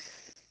 dude.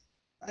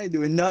 I ain't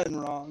doing nothing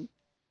wrong.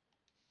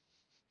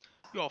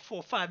 Yo,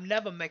 4-5,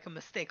 never make a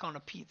mistake on a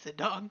pizza,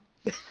 dog.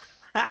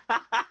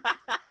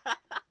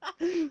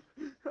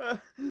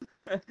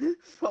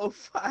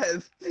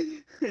 5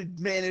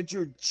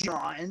 manager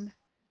John.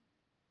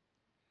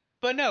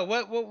 But no,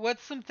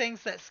 what's some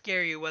things that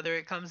scare you, whether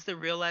it comes to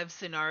real life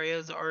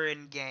scenarios or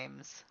in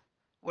games?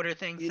 What are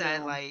things You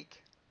that know,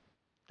 like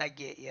that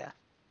get you?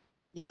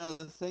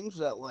 the things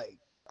that like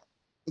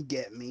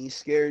get me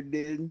scared,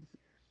 dude.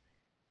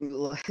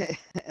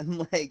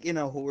 And like in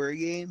a horror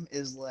game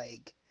is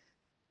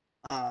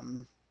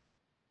um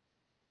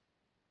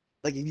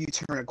like if you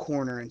turn a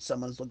corner and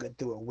someone's looking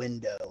through a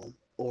window,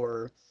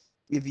 or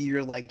if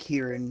you're like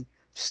hearing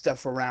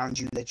stuff around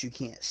you that you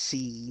can't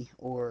see,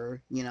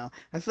 or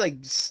I feel like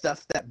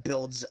stuff that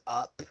builds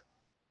up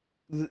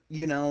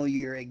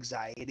your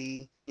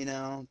anxiety,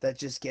 that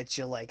just gets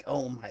you like,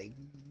 oh my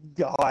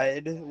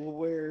god,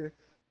 where.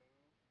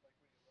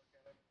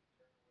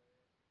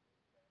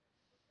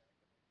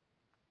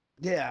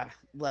 Yeah,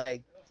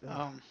 like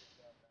Um,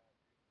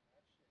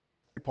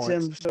 Points.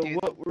 Tim. So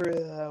dude, what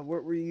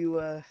were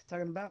you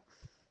talking about?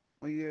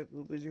 What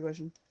was your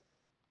question?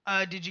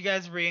 did you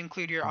guys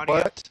re-include your audio?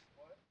 What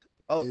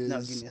Oh no,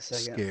 give is me a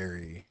second.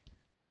 scary?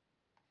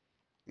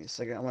 Give me a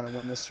second. I want to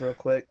win this real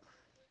quick.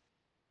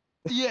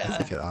 I Yeah.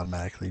 think it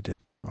automatically did.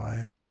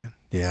 Why?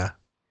 Yeah.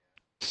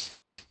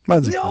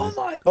 Mine's No, included.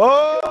 my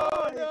Oh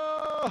god!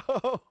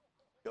 no!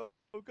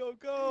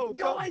 Go!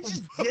 No, I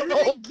just did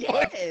Oh, it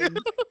again.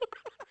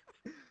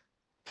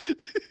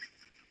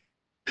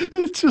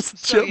 It just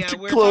So jumped yeah, to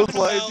we're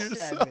talking clothesline about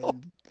yourself.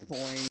 7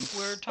 points.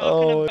 we're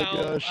talking Oh my about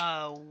gosh.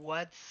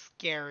 what's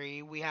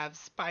scary. We have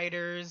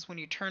spiders when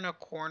you turn a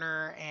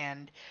corner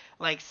and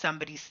like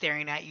somebody's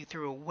staring at you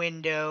through a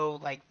window,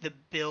 like the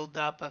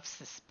buildup of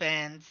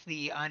suspense,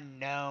 the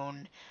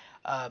unknown.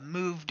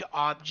 Moved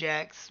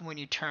objects when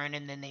you turn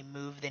and then they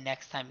move the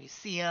next time you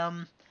see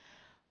them.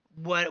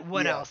 What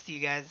Yeah. else do you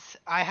guys?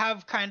 I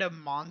have kind of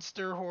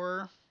monster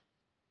horror,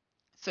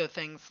 so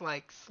things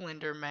like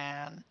Slender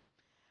Man.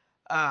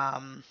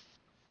 Um,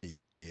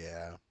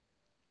 Yeah.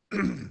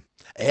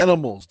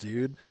 Animals,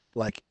 dude.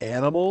 Like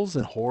animals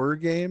in horror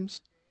games.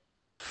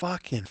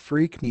 fucking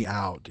freak me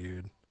out,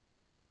 dude.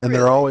 And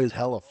they're Really? always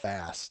hella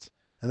fast.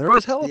 And they're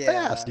always hella Yeah.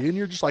 fast, dude. And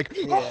you're just like,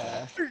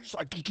 Yeah. you're just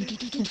like,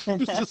 just,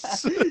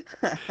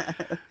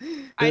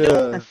 I yeah.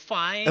 don't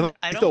find And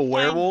I like the don't find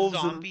werewolves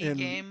zombie in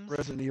games.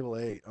 Resident Evil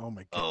 8. Oh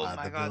my Oh god,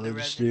 my the god, the village,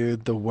 Resident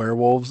dude. The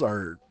werewolves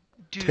are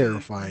Dude,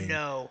 terrifying.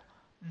 no.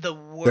 The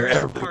They're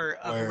worst part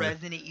of everywhere.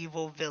 Resident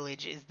Evil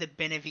Village is the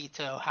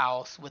Benevito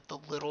house with the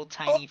little Oh,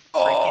 tiny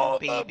freaking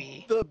the,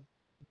 baby. the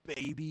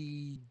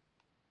baby,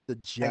 the I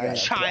giant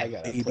Child.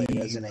 gotta play baby.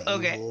 Resident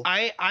Okay, Evil.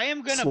 I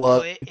am gonna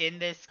Slug. put in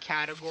this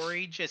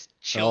category just Oh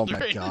children.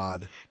 my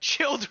god.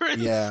 Children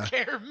Yeah.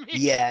 scare me.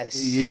 Yes.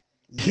 Ye-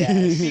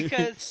 Yes.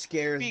 Because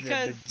Scares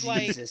because the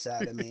like Jesus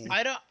out of me.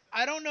 I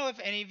don't know if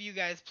any of you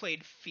guys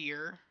played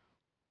Fear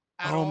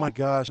at Oh all. my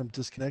gosh, I'm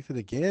disconnected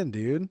again,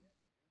 dude.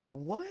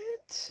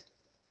 What?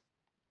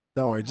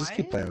 Don't worry, just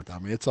keep playing What?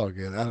 without me. It's all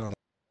good. I don't know.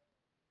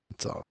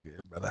 It's all good,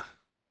 brother.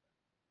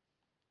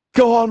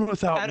 Go on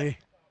without me.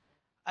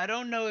 I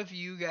don't know if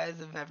you guys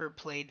have ever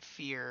played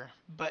Fear,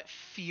 but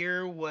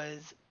Fear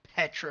was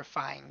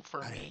petrifying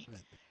for me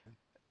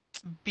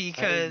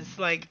because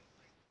like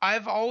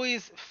I've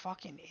always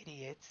fucking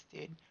idiots,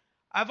 dude.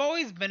 I've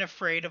always been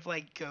afraid of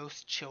like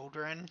ghost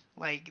children,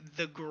 like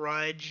The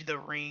Grudge, The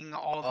Ring,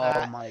 all Oh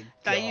that. my god.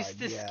 That used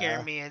to scare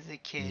yeah. me as a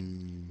kid.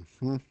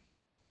 Mhm.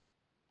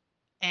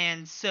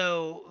 And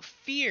so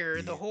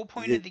Fear, the whole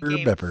point of the Fear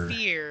game Pepper.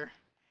 Fear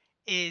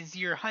is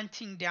you're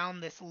hunting down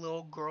this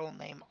little girl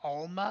named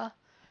Alma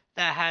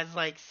that has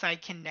like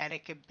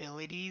psychokinetic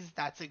abilities.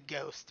 That's a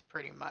ghost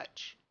pretty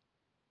much.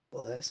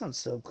 Well, that sounds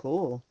so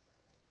cool.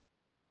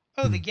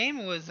 Oh, the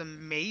game was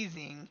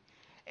amazing.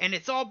 And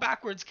it's all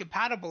backwards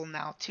compatible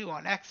now too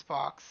on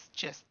Xbox.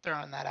 Just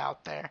throwing that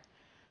out there.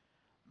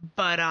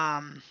 But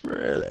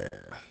Really?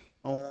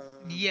 Oh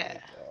yeah. my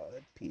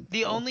god, people.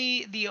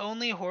 The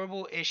only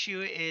horrible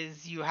issue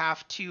is you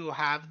have to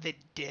have the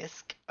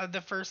disc of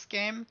the first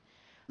game.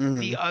 Mhm.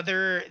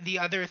 The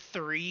other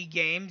 3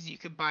 games you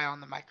could buy on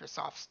the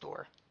Microsoft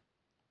Store,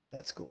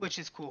 That's cool. which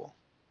is cool.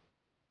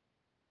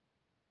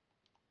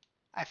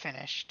 I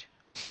finished.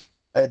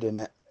 I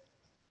didn't.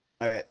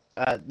 All right.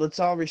 Let's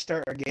all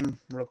restart our game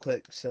real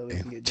quick so we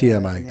can get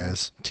TMI, in here.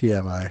 guys.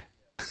 TMI.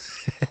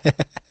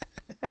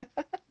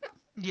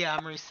 Yeah,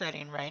 I'm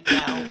resetting right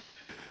now.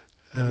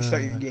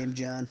 Restart your game,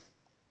 John.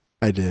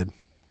 I did.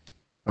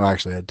 Well,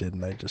 actually, I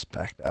didn't. I just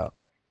backed out.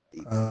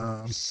 You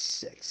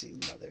sexy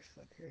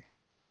motherfucker.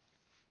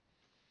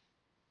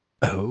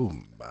 Oh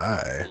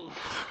my.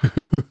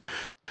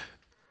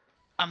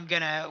 I'm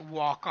gonna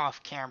walk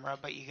off camera,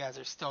 but you guys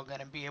are still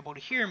gonna be able to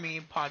hear me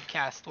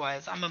podcast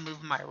wise. I'm gonna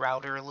move my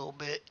router a little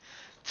bit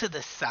to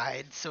the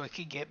side so it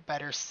could get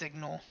better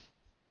signal.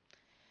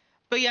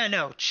 But yeah,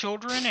 no,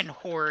 children and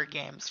horror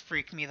games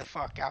freak me the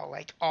fuck out,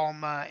 like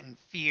Alma and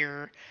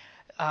Fear.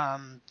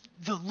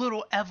 The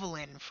little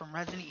Evelyn from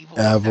Resident Evil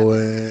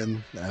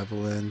 7.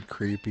 Evelyn,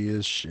 creepy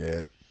as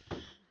shit.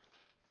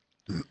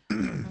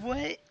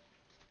 What?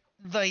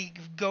 Like,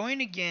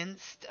 going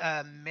against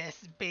Miss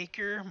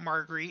Baker,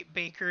 Marguerite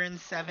Baker in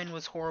 7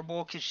 was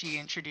horrible because she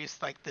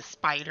introduced, like, the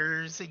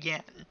spiders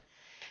again.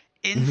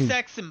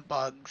 Insects and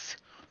bugs.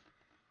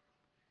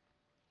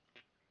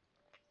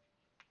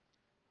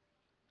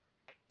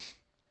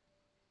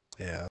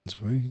 Yeah,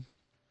 sweet.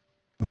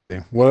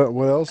 Okay.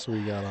 What else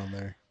we got on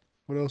there?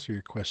 What else are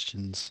your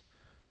questions?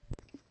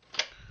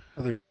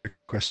 Other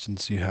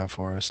questions you have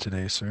for us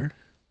today, sir?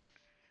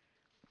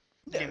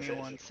 Give me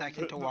 1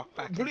 second to walk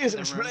back into Please the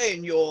room.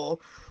 explain your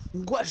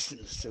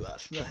questions to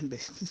us.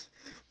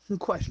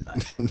 Question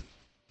us.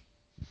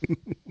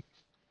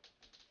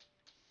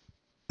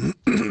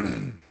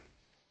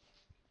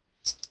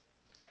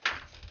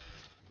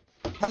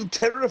 I'm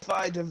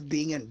terrified of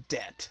being in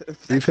debt.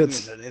 We've hit That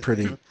means anything.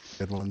 pretty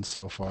good ones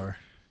so far.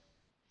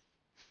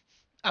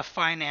 A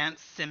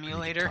finance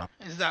simulator? top.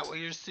 Is that what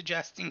you're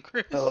suggesting,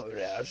 Chris? Oh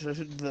yeah,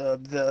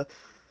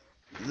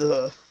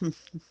 the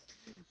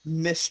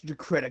missed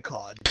credit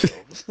card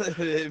bills,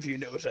 if you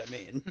know what I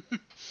mean.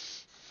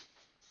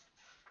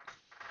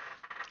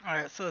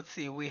 Alright, so let's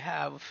see. We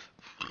have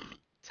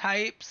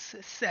types,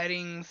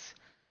 settings,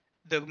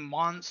 the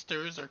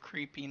monsters or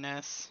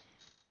creepiness.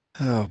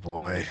 Oh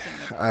boy,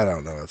 I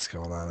don't know what's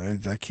going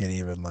on. I can't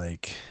even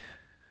like.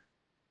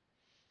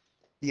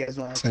 You guys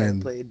want to try to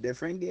And- play a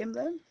different game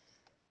then?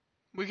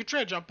 We could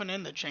try jumping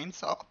in the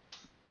chainsaw.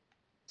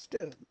 Let's do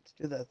it. Let's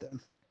do that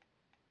then.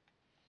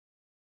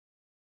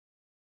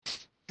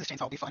 This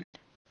chainsaw will be fun.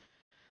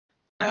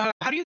 How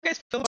do you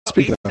guys feel about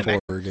Speaking of asymmetric,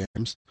 horror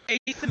games,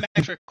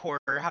 asymmetric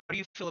horror? How do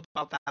you feel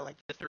about that, like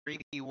the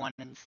 3v1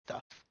 and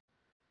stuff?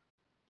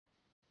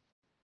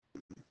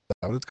 is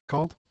that what it's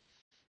called?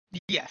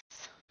 Yes.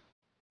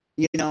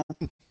 You know,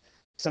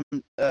 some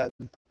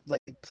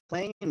like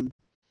playing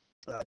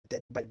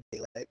Dead by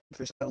Daylight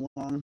for so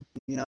long.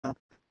 You know,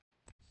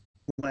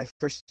 when I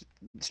first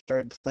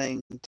started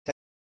playing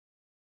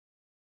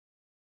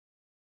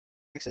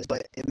Texas,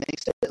 but it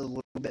makes it a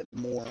little bit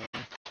more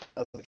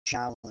of a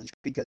challenge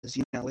because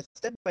you know with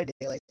Dead by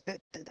Daylight,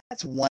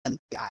 that's one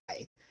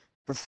guy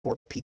for 4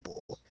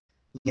 people.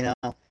 You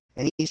know,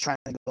 and he's trying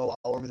to go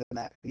all over the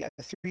map. You got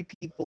 3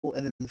 people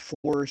and then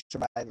 4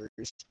 survivors.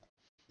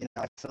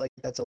 I feel like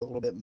that's a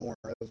little bit more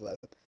of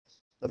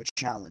a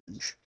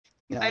challenge.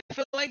 I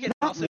feel like it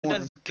not also more.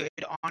 does good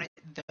on it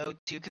though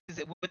too,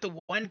 because with the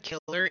one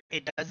killer,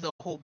 it does the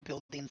whole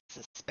building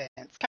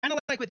suspense, kind of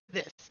like with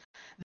this.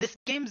 This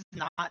game's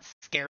not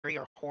scary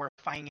or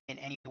horrifying in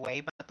any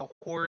way, but the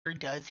horror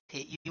does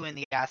hit you in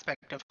the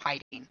aspect of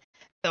hiding,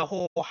 the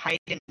whole hide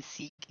and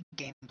seek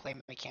gameplay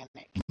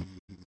mechanic,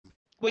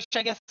 which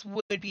I guess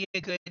would be a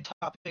good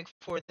topic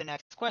for the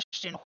next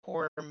question: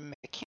 horror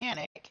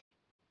mechanic.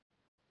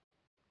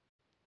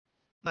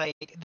 Like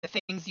the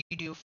things you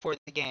do for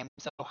the game,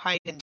 so hide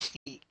and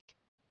seek.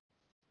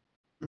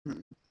 Mhm.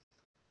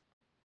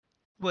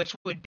 Which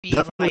would be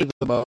Definitely like,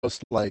 the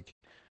most like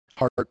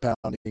heart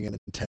pounding and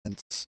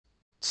intense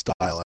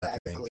style, I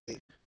think. Exactly.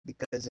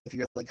 Because if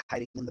you're like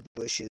hiding in the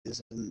bushes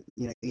and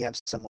you have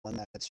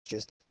someone that's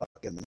just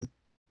fucking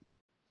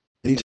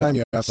Anytime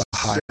you have to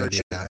hide,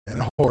 searching. yeah, in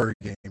a horror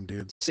game,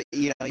 dude. So,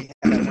 you have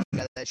that one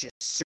guy that's just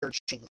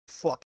searching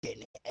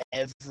fucking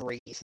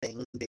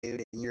everything,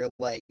 dude, and you're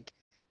like,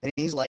 and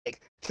he's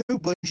like 2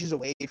 bushes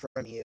away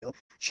from you,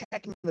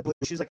 checking the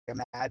bushes like a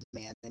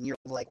madman, and you're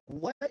like,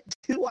 what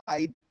do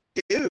I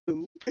do?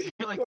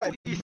 you're like, Do I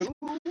please, move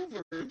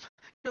or you're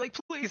like,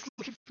 please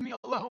leave me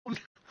alone.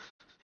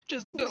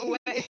 Just go please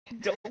away.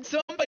 don't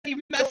Somebody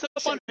mess up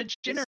on a check this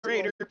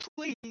generator,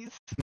 please.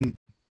 And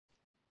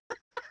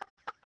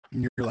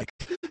you're like,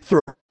 throw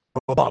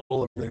a bottle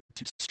over there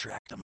to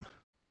distract them.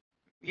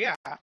 Yeah.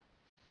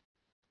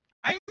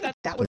 I think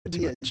that would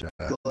be a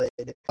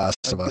good Last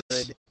of Us.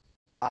 good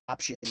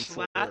option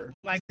for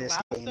like this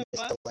Last game of is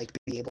Us. to like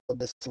be able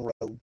to throw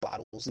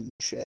bottles and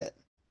shit.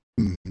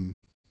 Mhm.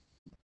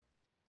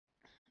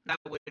 That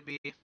would be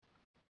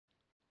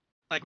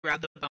like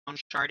grab the bone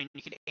shard and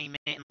you could aim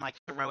it and like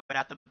throw it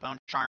at the bone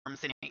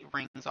charms and it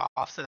rings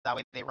off, so that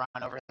way they run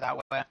over that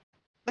way.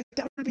 Like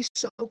that would be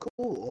so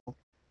cool.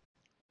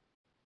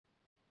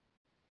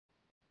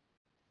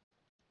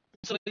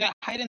 So we got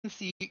hide and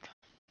seek,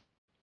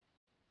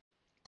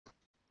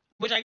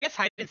 which I guess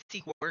hide and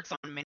seek works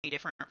on many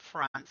different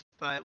fronts.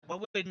 But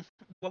what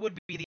would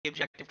be the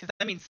objective? Because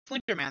I mean,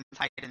 Splinter Man's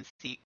hide and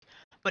seek,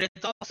 but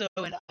it's also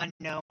an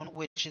unknown,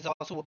 which is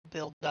also a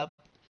build up,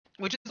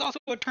 which is also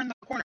a turn the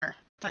corner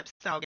type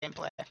style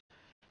gameplay.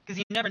 Because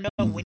you never know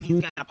when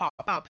he's gonna pop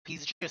up.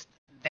 He's just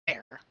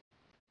there.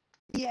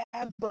 Yeah,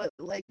 but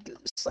like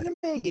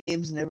Slenderman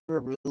games never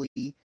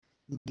really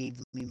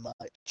gave me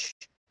much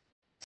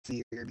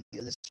fear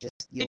because it's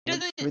just you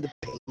look through the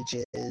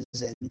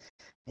pages and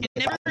you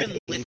never find the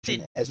page, and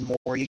enlisted as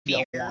more you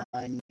go fear.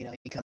 on, it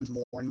becomes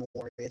more and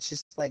more. It's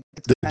just like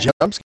it's The kind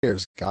jump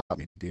scares got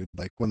me, dude.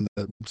 Like when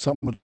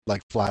something would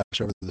like flash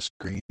over the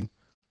screen.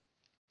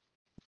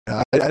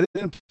 I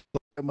didn't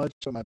play much,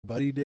 so my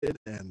buddy did,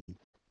 and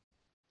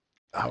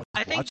I was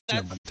watching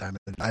him one time,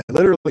 and I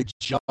literally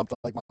jumped,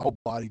 like my whole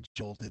body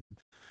jolted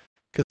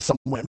because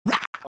something went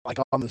like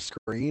on the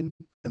screen,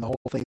 and the whole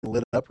thing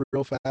lit up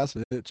real fast.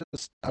 And it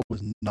just, I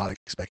was not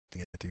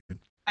expecting it, dude.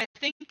 I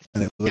think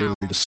And it literally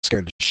just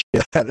scared the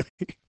shit out of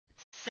me.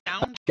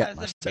 Sound Got has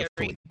a myself very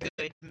fully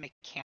good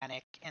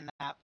mechanic in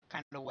that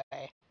kind of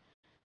way.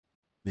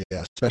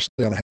 Yeah,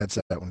 especially on a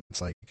headset when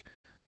it's like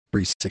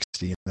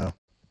 360, you know.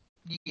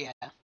 Yeah.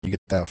 You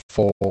get that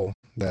full,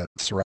 that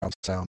surround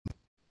sound.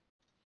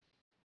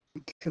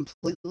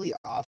 completely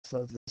off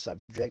of the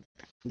subject,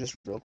 just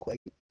real quick.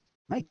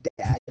 My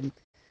dad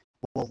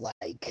will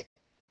like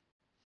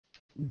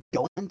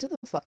go into the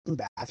fucking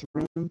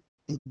bathroom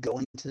and go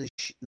into the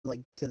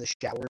to the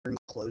shower and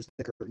close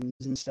the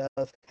curtains and stuff.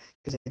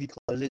 Because if you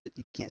close it,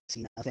 you can't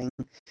see nothing.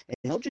 And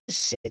he'll just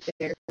sit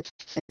there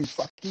and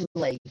fucking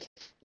like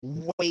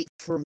wait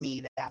for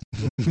me to have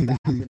to go to the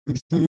bathroom or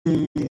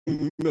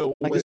something. No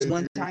like way. this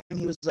one time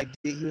he was like,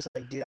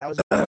 dude, I was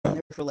in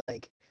there for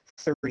like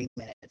 30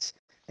 minutes.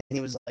 And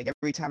he was like,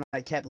 every time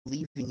I kept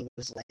leaving, he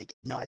was like,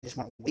 no, I just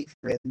want to wait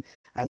for him.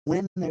 I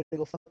went in there to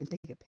go fucking take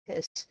a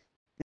piss.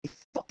 And he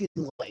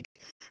fucking like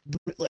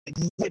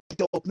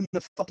whipped open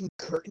the fucking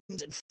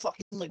curtains and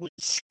fucking like was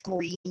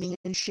screaming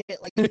and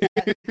shit like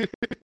that.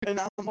 And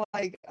I'm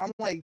like,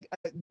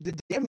 the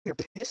damn near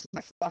pissed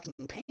my fucking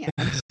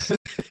pants,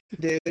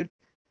 dude.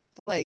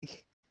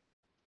 Like,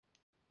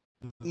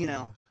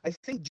 I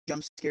think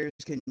jump scares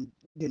can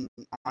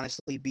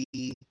honestly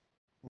be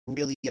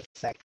really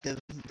effective,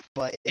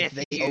 but if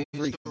they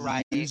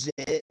overuse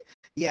it,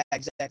 yeah,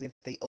 exactly. If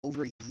they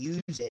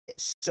overuse it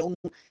so,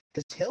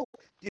 because he'll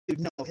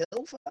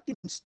fucking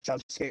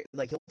jump scare,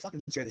 like he'll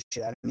fucking scare the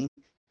shit out of me,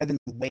 and then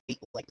wait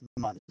like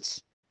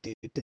months, dude,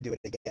 to do it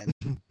again.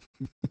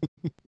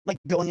 Like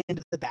going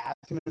into the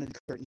bathroom and the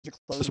curtains are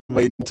closed. Just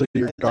wait until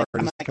your guard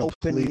is like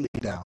completely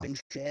down. And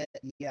shit.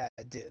 Yeah,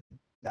 dude.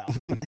 No,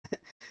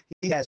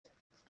 he has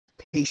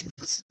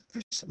patience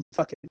for some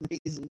fucking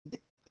reason.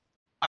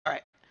 All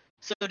right.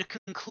 So to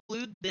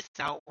conclude this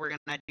out, we're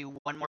gonna do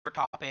one more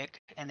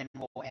topic, and then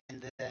we'll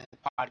end the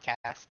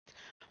podcast.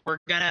 We're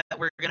gonna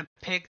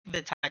pick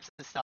the types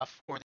of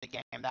stuff for the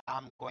game that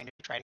I'm going to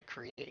try to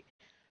create.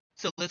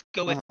 So let's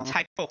go with Uh-huh.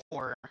 type of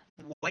horror.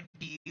 What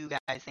do you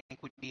guys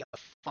think would be a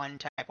fun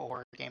type of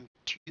horror game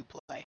to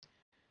play?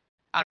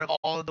 Out of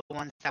all of the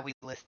ones that we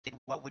listed,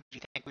 what would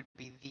you think would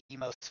be the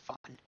most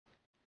fun?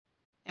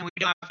 And we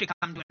don't have to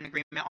come to an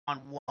agreement on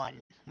one.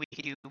 We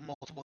could do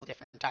multiple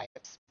different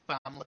types, but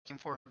I'm looking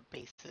for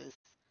bases.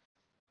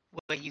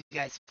 What you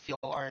guys feel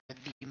are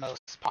the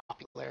most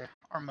popular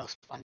or most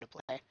fun to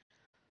play.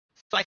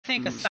 So I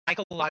think a Mm.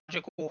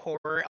 psychological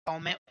horror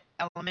element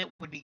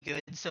would be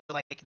good. So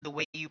like the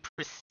way you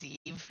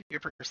perceive your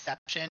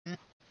perception.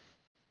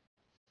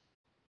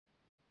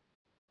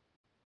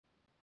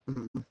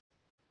 Mhm.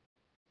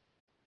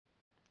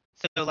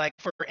 So like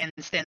for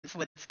instance,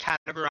 let's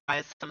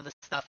categorize some of the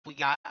stuff we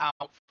got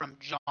out from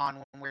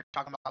John when we're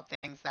talking about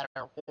things that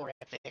are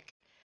horrific.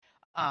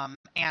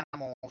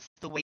 Animals,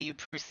 the way you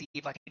perceive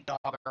like a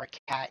dog or a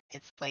cat,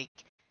 it's like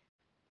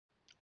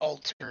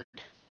altered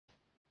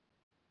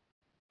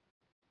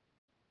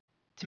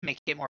to make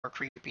it more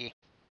creepy.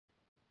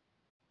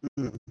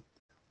 Mhm.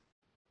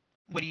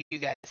 What do you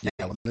guys think?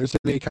 Yeah, when there's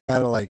any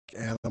kind of like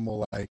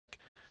animal like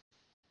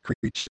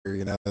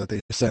creature, that they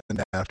send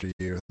after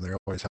you, and they're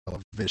always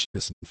hella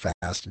vicious and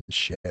fast and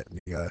shit, and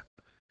you gotta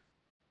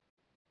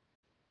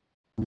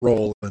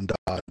roll and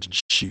dodge and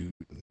shoot.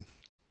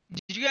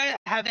 Did you guys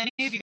have any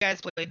of you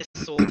guys played the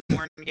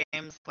Soulsborne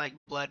games like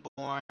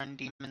Bloodborne,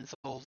 Demon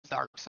Souls,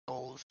 Dark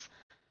Souls,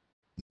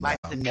 No, Lies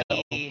of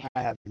No, P,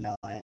 I have not.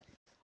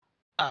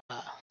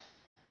 uh,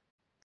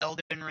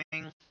 Elden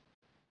Ring?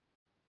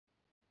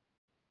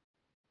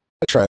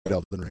 I tried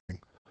Elden Ring.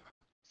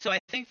 So I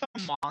think the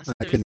I monsters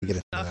couldn't and get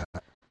into stuff,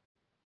 that.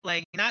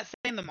 like not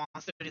saying the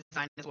monster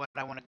design is what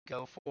I want to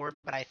go for,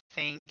 but I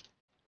think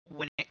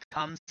when it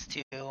comes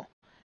to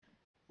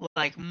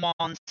like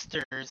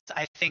monsters,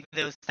 I think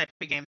those type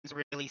of games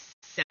really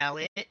sell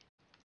it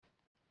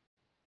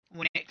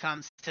when it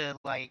comes to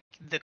like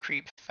the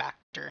creep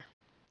factor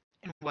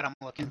and what I'm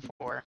looking Mhm.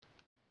 for.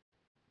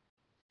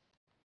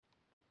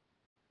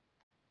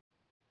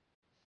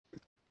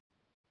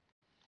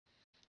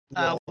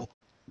 Uh,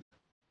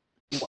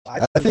 Well, I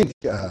I think.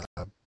 think.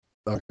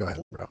 Oh, go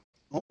ahead, bro.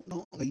 Oh,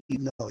 no,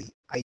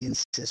 I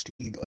insist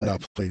you go No,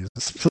 ahead. please,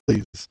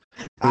 please.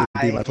 It would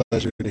be my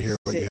pleasure to hear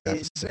what you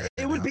have to say It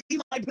right would now. be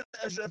my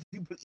pleasure if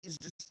you please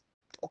just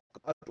talk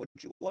about what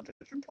you wanted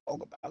to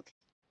talk about.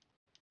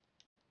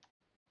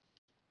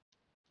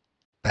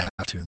 I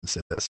have to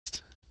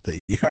insist that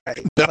you. All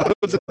right, No,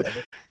 fine,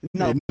 whatever.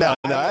 No, no,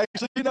 but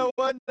actually, you know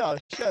what? No,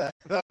 shut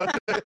up.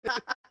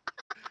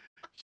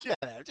 Shut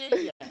up.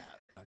 Shut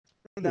up.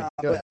 no,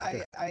 Go but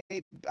ahead.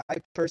 I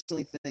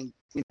personally think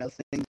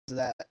things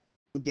that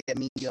get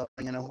me going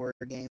in a horror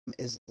game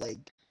is like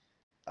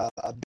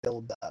a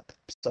build up,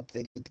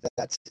 something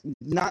that's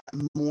not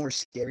more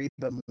scary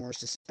but more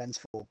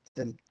suspenseful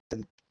than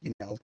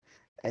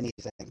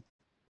anything.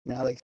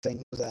 Like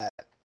things that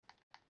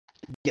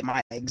get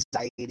my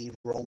anxiety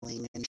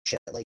rolling and shit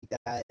like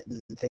that, and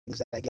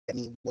things that get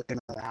me looking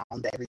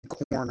around every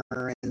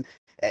corner and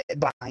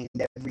behind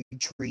every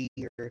tree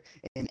or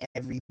in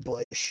every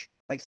bush,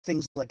 like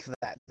things like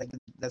that. Like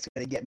that's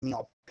gonna get me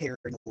all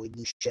paranoid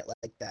and shit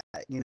like that.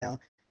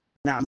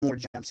 Not more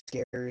jump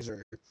scares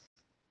or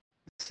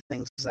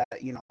things that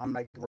I'm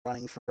like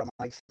running from,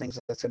 like things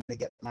that's gonna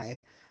get my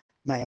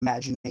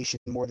imagination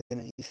more than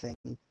anything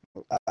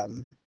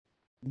um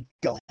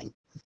going.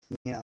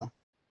 You know,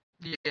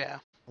 yeah.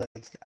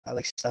 like I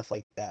like stuff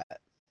like that.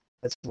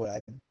 That's what I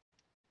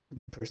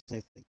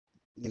personally think.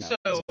 Is So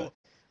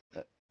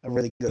a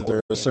really good Is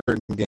there horror a game.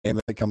 certain game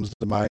that comes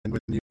to mind when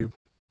you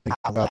think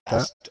about that?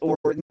 Outlast, or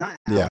not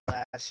Yeah.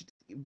 Outlast,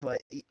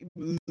 but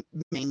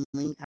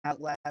mainly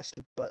Outlast,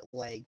 but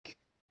like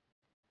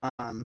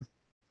um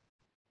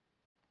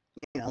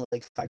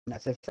like Five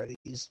Nights at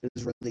Freddy's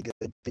is really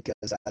good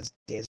because as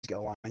days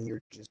go on, you're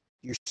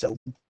so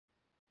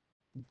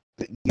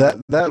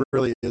That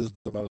really is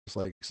the most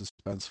like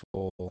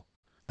suspenseful,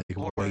 like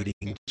horror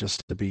waiting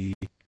just to be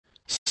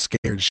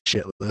scared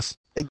shitless.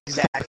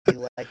 exactly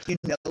like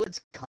it's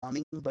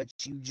coming, but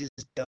you just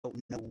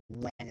don't know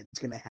when it's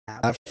gonna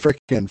happen. That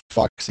freaking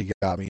Foxy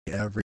got me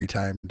every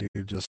time,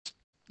 dude. Just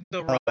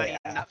the Oh writing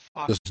yeah, that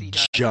Foxy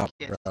does jump,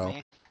 gets bro.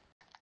 me.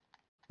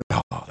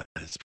 Oh,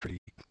 that is pretty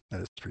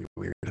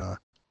weird, huh?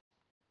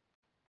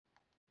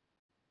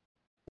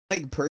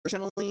 like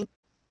personally,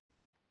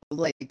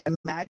 like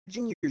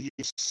imagine you're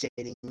just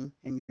sitting in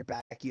your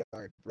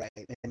backyard, right,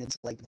 and it's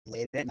like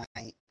late at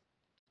night,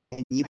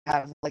 and you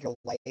have like a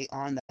light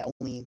on that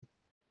only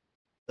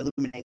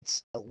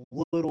illuminates a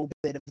little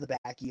bit of the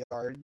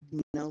backyard,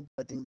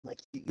 but then like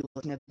you're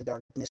looking at the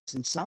darkness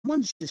and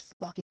someone's just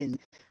fucking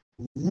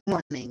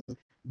running,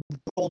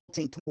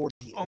 bolting towards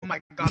you. Oh my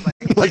god,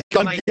 like Like,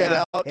 on like Get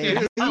Out, And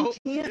dude. you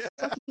yeah. can't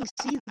fucking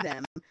see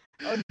them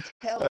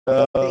until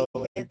Oh they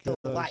my hit the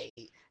gosh.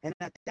 light. And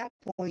at that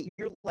point,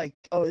 you're like,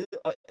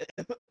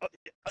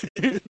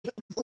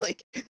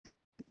 like,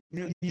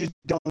 you just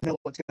don't know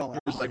what's going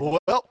You're just on. like,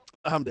 well,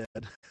 I'm dead.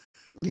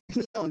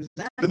 You know And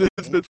exactly.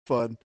 it's been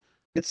fun.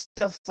 It's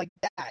stuff like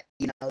that,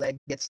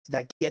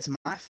 that gets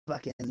my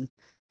fucking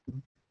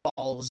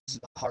balls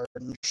hard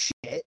and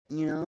shit,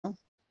 you know?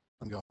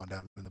 I'm going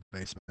down in the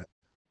basement.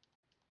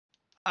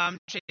 I'm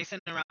chasing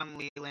around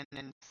Leland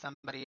and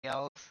somebody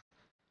else.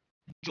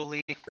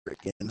 Julie.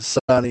 Freaking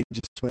Sonny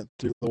just went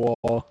through the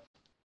wall.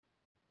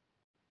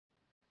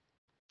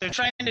 They're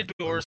trying to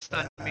door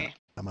stun me.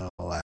 I'm gonna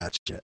latch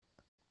it.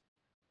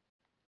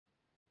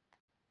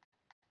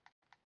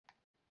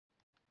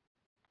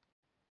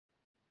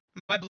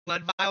 My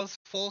blood vial's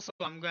full, so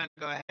I'm gonna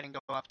go ahead and go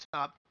up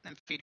top and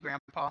feed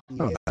Grandpa.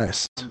 Oh,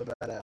 nice. I'm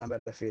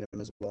about to feed him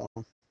as well.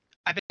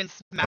 I've been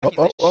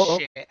smacking the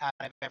shit out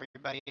of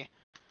everybody.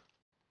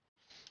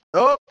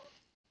 Oh,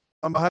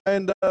 I'm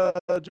behind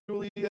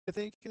Julie, I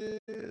think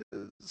it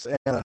is.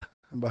 Anna.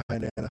 I'm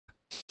behind Anna.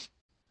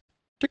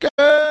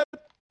 Chicken!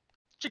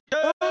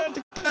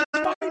 Chicken!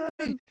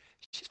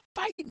 She's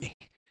fighting me.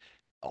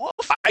 Oh,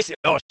 feisty.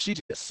 Oh, she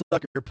just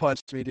sucker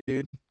punched me,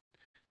 dude.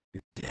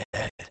 You're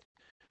dead.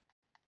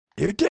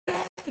 You're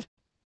dead.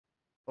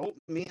 Oh,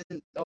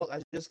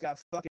 I just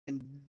got fucking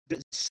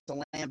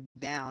slammed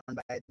down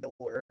by a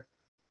door.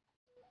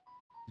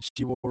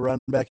 She will run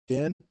back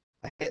in.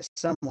 I hit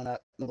someone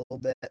up a little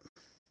bit.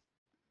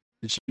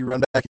 Did she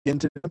run back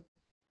into him?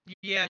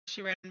 Yeah,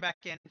 she ran back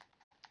in.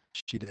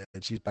 She did.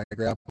 She's by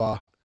Grandpa.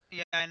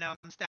 Yeah, I know.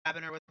 I'm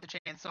stabbing her with the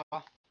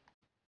chainsaw.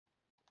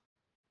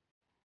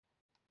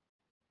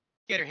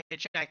 Get her,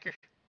 hitchhiker.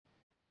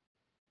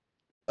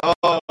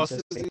 Oh,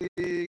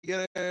 Sissy,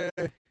 get her.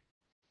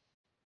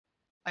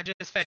 I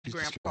just fed She's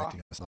Grandpa.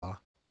 distracting us all.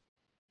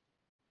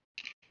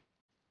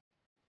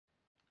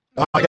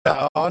 Oh,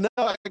 yeah. Oh, no.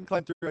 I can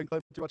climb through.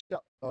 Watch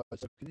out. Oh,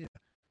 so can you.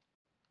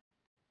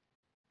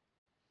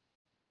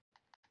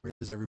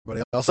 Where's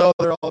everybody else? Oh,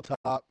 they're all top.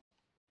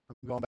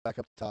 I'm going back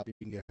up top. You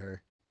can get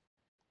her.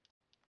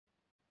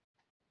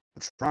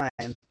 I'm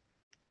trying.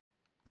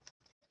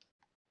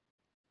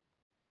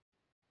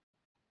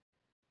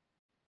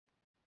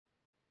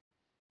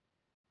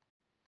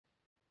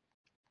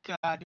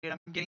 God, dude,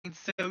 I'm getting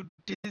so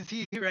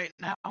dizzy right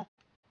now.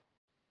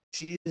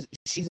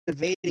 She's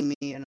evading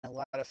me in a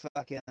lot of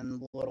fucking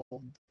little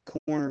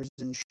corners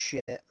and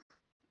shit.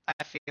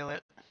 I feel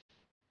it.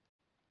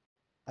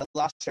 I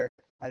lost her.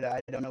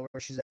 I don't know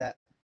where she's at.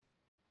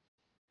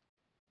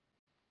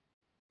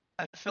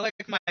 I feel like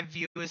my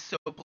view is so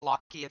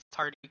blocky, it's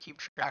hard to keep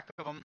track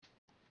of them.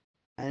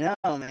 I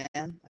know, man.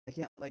 I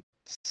can't,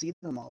 see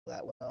them all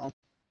that well.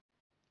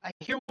 I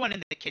hear one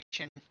in the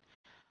kitchen.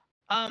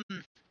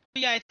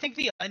 But yeah, I think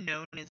the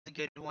unknown is a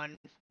good one.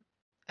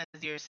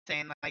 As you're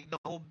saying, like, the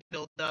whole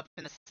build-up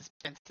and the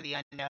suspense to the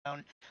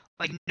unknown.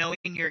 Like, knowing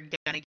you're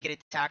gonna get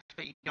attacked,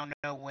 but you don't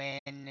know when,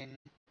 and...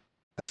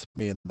 That's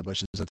me in the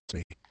bushes. That's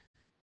me.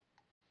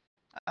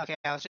 Okay,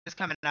 I was just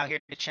coming out here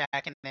to check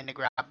and then to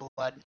grab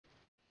blood.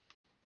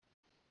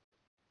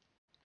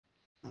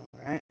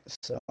 Alright,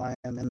 so I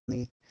am in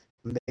the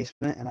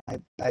basement, and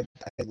I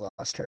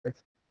lost her.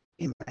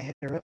 Damn, I hit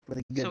her up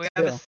really good, So we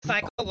too. have a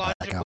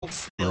psychological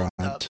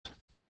build-up.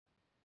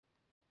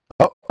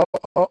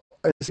 Oh,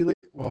 I see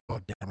Leland. Oh,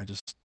 damn, I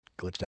just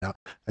glitched out.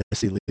 I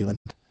see Leland.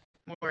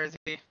 Where is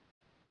he?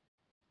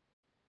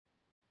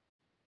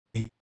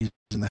 He's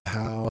in the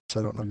house.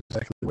 I don't know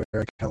exactly where.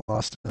 I kind of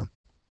lost him.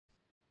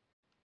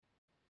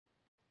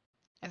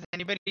 Has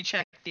anybody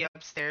checked the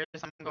upstairs?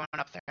 I'm going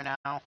up there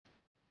now.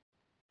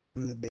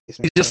 In the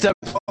basement. He just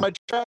stepped on my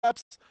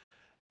traps.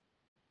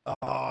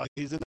 Oh,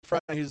 he's in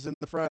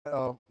the front.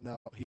 Oh, no.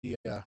 He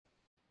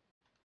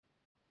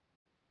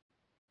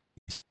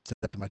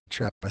stepped in my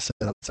trap. I set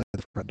outside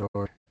the front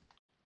door.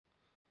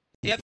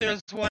 Yep,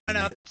 there's one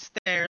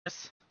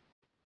upstairs.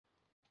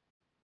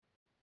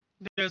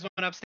 There's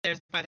one upstairs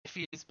by the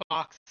fuse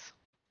box.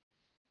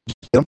 Get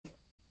him?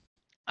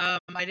 I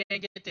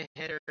didn't get to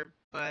hit her,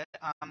 but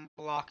I'm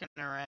blocking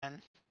her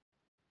in.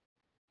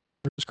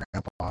 Where's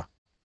Grandpa?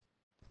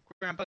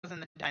 Grandpa's in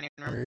the dining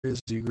room. Where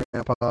is you,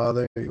 Grandpa?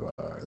 There you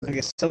are. I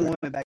guess someone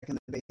went back in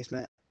the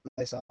basement.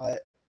 I saw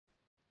it.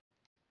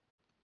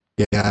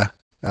 Yeah,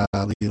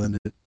 Leland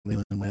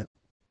went.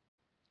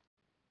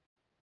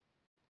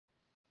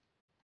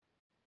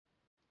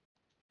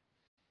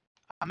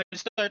 I'm gonna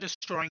start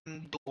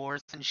destroying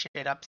doors and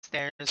shit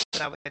upstairs so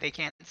that way they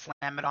can't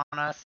slam it on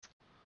us.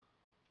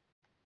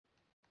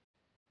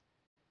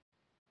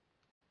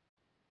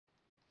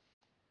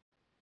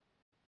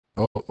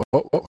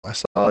 Oh, I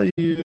saw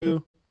you. I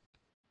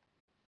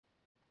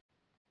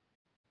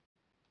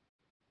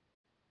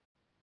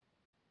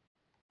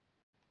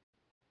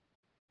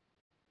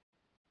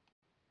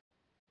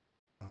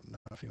don't know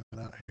if he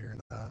went out here or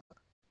not.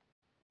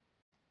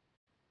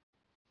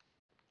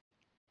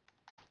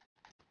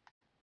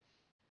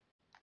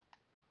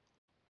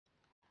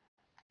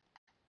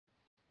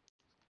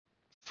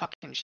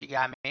 Fucking she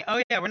got me.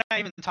 Oh yeah, we're not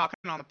even talking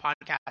on the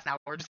podcast now.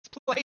 We're just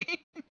playing.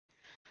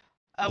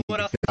 What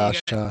else do you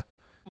guys?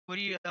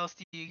 Else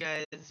do you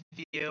guys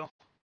view?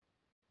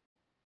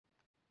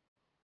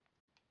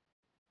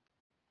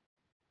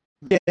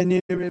 Can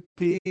you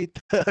repeat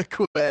the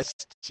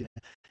question?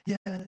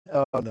 Yeah.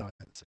 Oh no.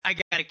 I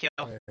got a kill.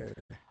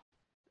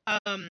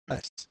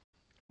 Nice.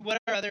 what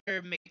are other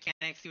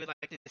mechanics you would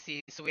like to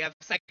see? So we have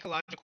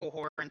psychological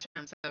horror in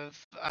terms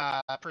of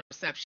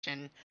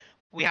perception.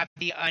 We have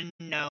the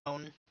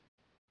unknown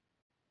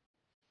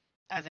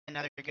as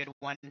another good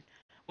one.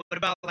 What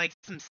about like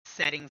some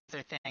settings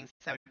or things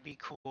that would be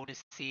cool to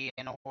see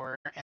in a horror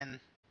and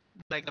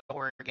like the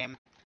horror game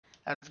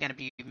that's gonna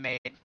be made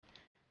and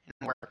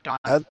worked on?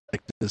 I'd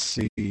like to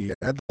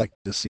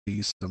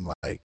see some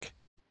like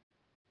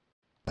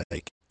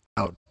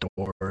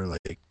outdoor,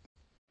 like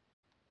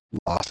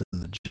Lost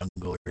in the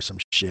Jungle or some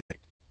shit.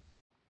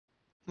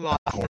 Lost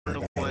horror in the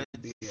game.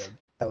 Woods.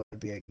 That would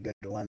be a good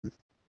one.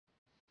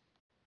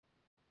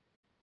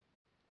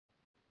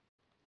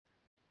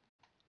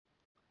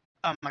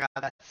 Oh my god,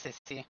 that's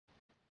sissy.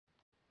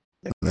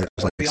 And there's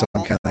like We some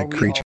all- kind are of we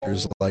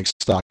creatures all- like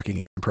stalking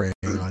and preying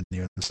on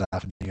you and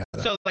stuff, and you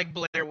gotta So like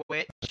Blair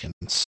Witch. fucking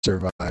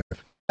survive.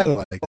 I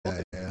like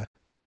that, yeah.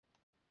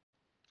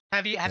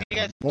 Have you guys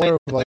Yeah, played more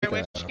the of like Blair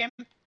Witch game?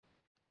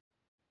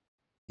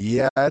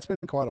 Yeah, it's been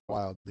quite a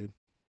while, dude.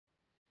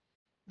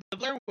 The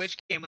Blair Witch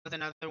game was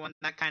another one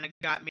that kind of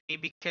got me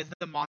because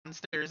the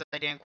monsters, I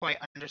didn't quite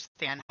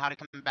understand how to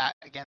combat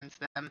against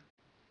them.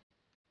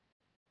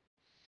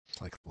 It's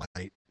like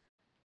light.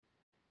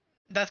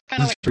 That's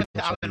kind of That's like with pretty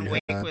much all Alan you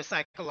Wake had. with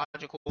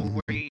psychological, Mhm.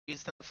 where you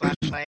use the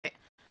flashlight.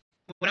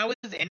 When I was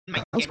in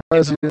my I'm game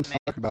surprised you didn't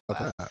development talk about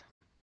class, that.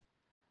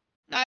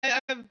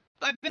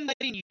 I've been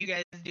letting you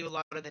guys do a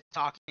lot of the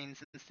talking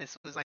since this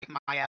was like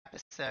my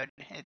episode.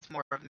 It's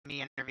more of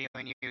me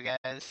interviewing you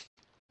guys.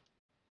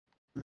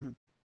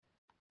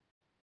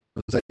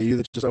 Was that you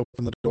that just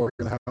opened the door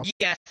in the house?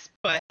 Yes,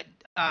 but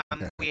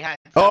Okay. we had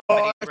Oh,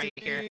 somebody I right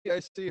see. here. I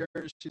see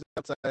her. She's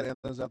outside.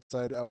 Anna's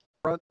outside out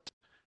front.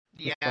 in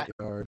the Yeah, front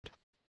yard.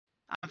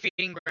 I'm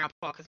feeding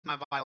Grandpa because my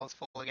vial's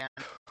full again.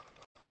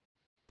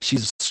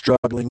 She's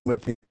struggling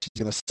with me. She's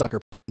gonna sucker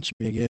punch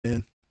me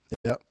again.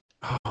 Yep.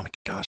 Oh my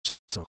gosh,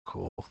 so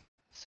cool.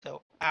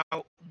 So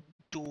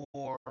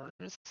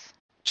outdoors.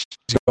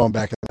 She's going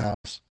back in the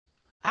house.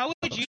 How would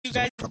Oh, you she's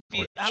on guys the front view?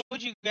 porch. How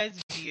would you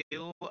guys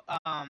view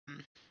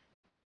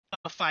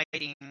a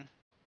fighting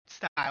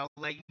style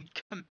like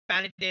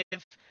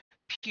competitive,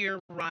 pure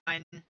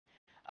run?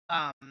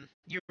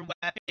 Your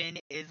weapon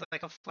is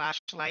like a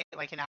flashlight,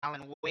 like an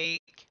Alan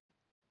Wake.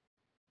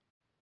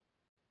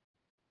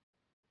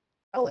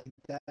 I like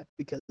that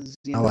because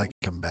I like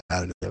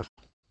combative.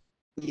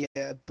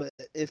 yeah, but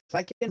if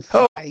I can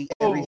Oh, fight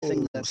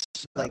everything that's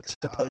like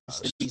sabotage.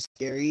 supposed to be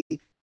scary,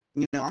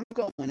 I'm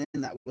going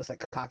in that with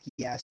like a cocky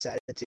ass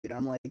attitude.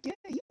 I'm like, yeah,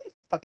 you ain't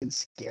fucking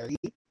scary.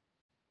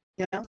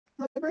 I'm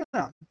like, bring it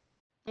on.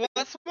 Well,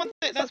 that's one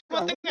thing. That's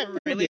one thing I What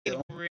do really,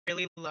 you do?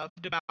 really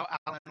loved about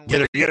Alan Wake.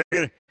 Get her, get her,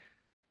 get her.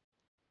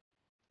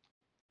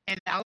 And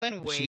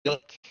Alan Is she going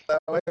Wake,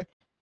 that way?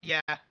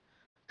 yeah, cut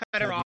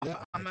Can her I off. do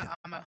that? I'm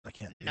a. I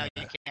can't. No,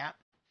 do you that. can't.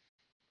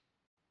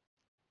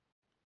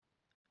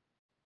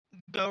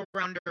 Go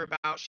round her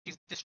about. She's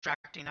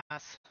distracting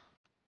us.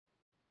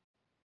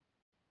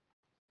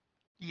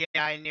 Yeah,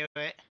 I knew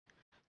it.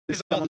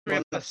 There's all someone three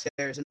going of us-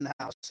 upstairs in the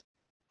house.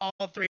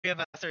 All three of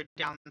us are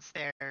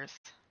downstairs.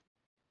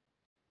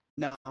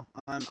 No,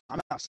 I'm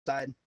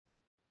outside.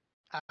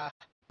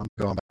 I'm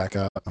going back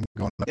up. I'm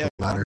going up Yeah,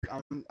 the ladder.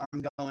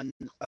 I'm going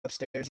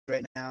upstairs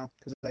right now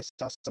because I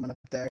saw someone up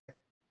there.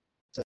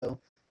 So,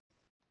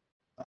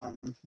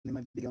 they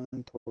might be going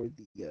toward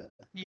the.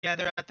 Yeah,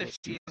 they're at the What's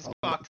she fuse called?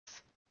 box.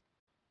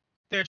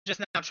 They're just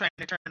now trying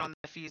to turn on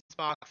the fuse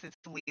box. It's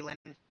Leland.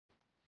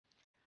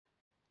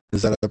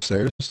 Is that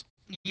upstairs?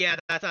 Yeah,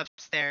 that's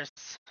upstairs.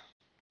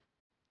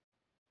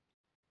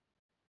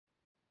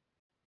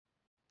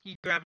 He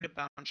grabbed a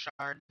bone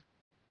shard.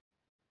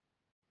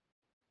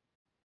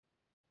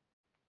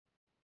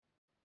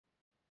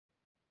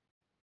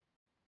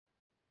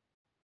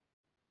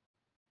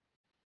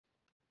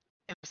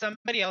 If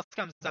somebody else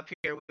comes up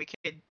here, we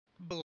could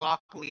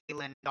block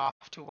Leland off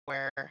to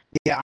where.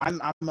 Yeah,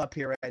 I'm up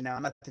here right now.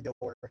 I'm at the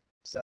door.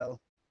 So.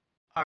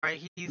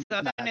 Alright, he's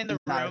up not- and in the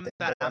not at room the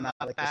that door, I'm not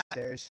up like at. the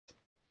stairs.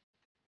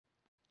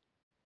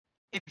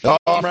 If Oh, you-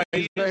 I'm right. if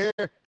He's you- right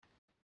here.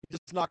 He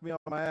just knocked me on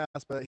my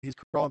ass, but he's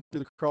crawling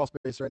through the crawl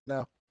space right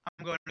now.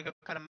 I'm going to go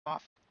cut him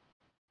off.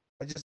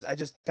 I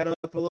just cut him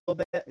up a little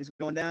bit. He's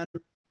going down.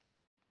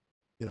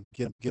 Get him,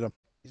 get him, get him.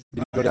 He's Did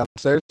he go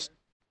downstairs?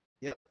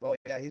 Yep. Oh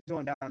yeah, he's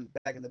going down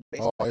back in the Oh,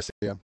 basement. I see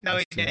him. No, I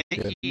he see him.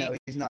 didn't. Good. No,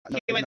 he's not. No,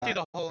 He he's went through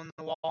not. the hole in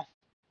the wall.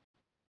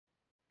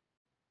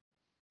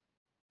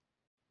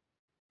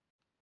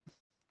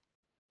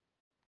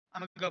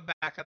 I'm gonna go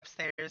back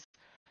upstairs.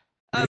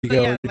 Where'd you But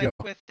go? yeah, Where'd you like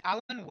go? with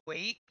Alan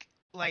Wake,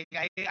 like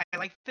I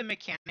like the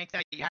mechanic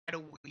that you had to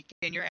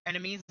weaken your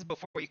enemies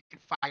before you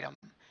could fight them,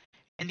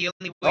 and the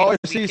only way Oh, I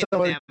to see weaken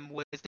somebody. them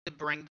was to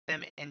bring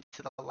them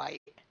into the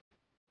light.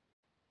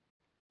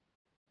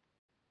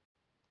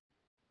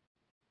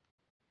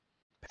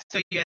 So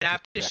you'd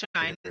have to Back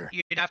shine, here.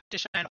 you'd have to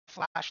shine a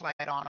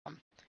flashlight on them,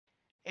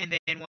 and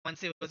then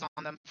once it was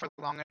on them for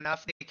long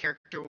enough, the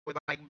character would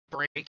like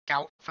break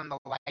out from the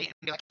light and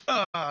be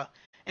like,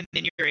 and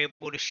then you're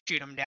able to shoot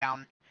them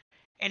down.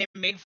 and it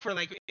made for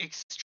like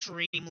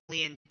extremely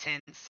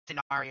intense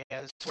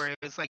scenarios where it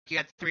was like you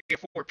had 3 or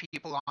 4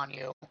 people on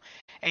you,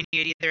 and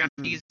you'd either have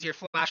to use your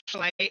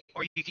flashlight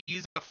or you could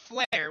use a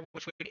flare,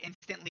 which would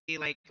instantly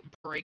like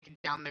break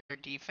down their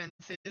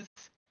defenses.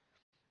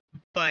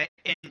 But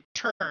in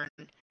turn,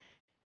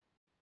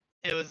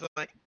 it was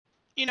like,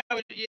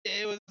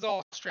 it was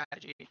all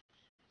strategy.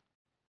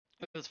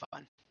 It was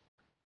fun.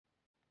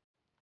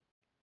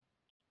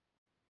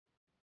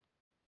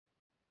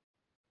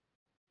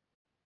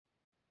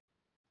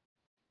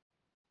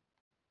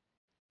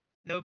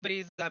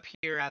 Nobody's up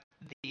here at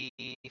the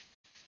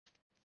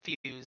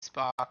fuse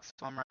box,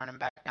 so I'm running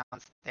back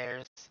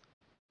downstairs.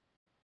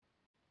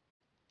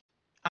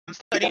 I'm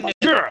starting to.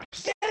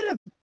 Get him!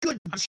 Good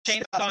I'm stuff,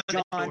 chainsawing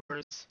the John.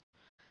 doors.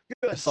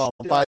 Good I saw him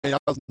stuff. fighting. I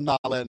was not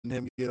letting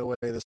him get away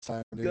this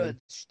time, dude. Good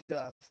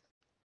stuff.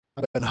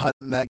 I've been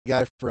hunting that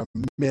guy for a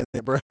minute,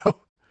 bro.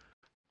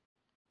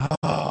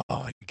 Oh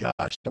my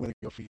gosh, I'm gonna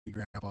go feed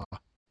Grandpa.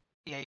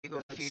 Yeah, you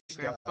go Good feed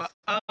stuff.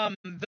 Grandpa.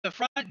 The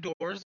front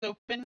door's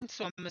open,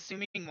 so I'm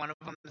assuming one of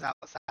them is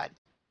outside.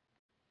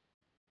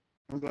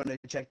 I'm going to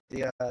check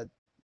the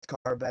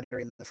car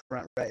battery in the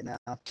front right now.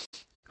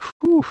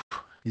 Whew.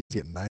 He's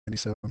getting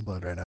 97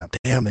 blood right now.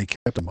 Damn, they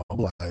kept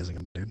immobilizing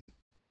him, dude.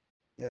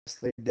 Yes,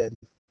 they did.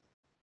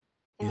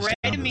 He's Red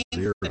down to means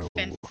 0. the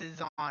fence is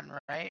on,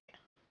 right?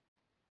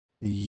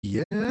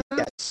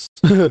 Yes.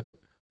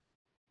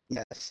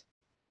 Yes.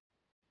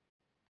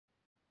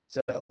 So,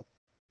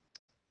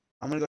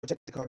 I'm going to go check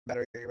the car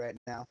battery right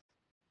now.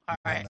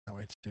 Alright. That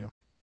way too.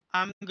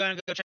 I'm gonna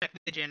go check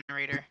the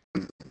generator.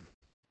 I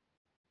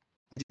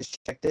just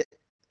checked it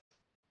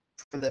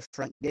for the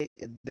front gate.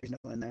 There's no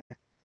one there.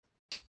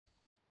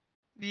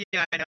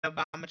 Yeah, I know,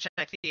 but I'm gonna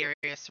check the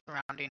area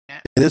surrounding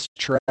it. It is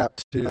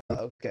trapped too.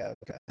 Okay.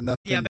 Nothing,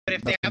 Yeah, but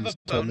if they have a nothing's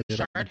told bone me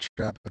about the shard,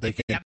 trap, but they if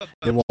they can. have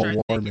a It bone won't shard,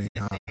 they warn can me,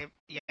 huh? disable.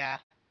 Yeah.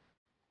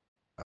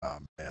 Oh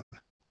man.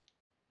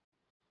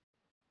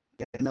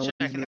 Yeah, no one's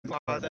Checking near the the car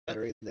closet.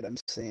 battery that I'm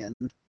seeing.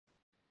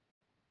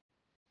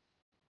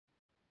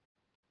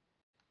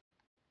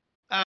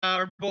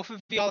 Are both of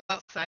y'all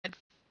outside?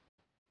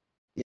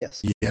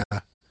 Yes. Yeah.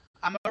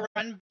 I'm gonna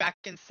run back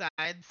inside.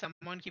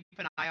 Someone keep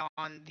an eye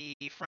on the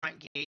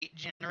front gate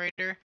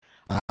generator.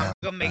 I'm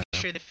gonna make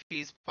sure the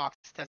fuse box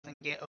doesn't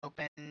get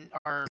open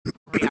or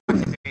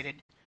reactivated,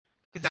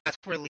 because that's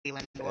where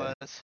Leland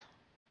was.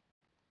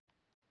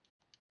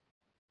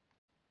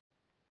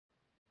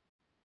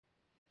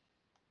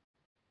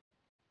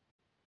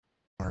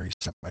 I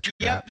reset my traps.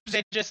 Yep,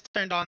 they just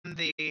turned on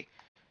the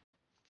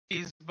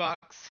fuse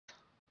box.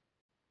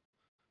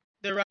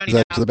 They're Is running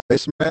that out. to the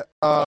basement?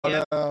 Oh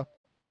Yep. no.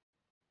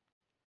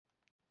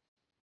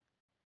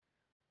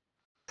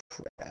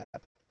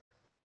 Crap.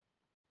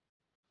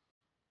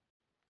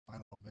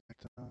 Final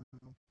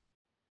victim.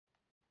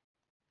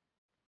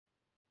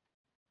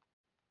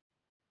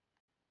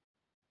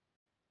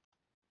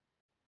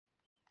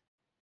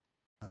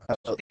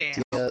 Oh,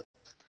 Damn. yeah.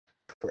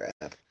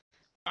 Crap.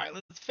 Alright,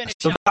 let's finish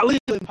So up that the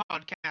Leland-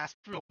 podcast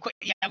real quick.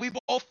 Yeah, we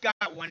both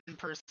got one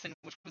person,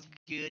 which was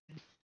good.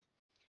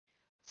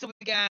 So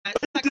we got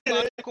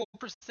psychological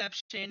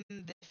perception,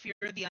 the fear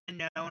of the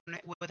unknown,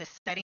 with a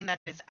setting that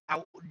is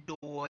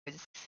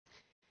outdoors.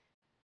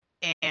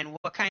 And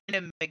what kind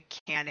of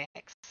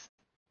mechanics?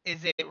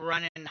 Is it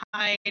run and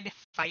hide,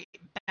 fight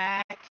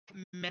back,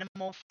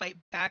 minimal fight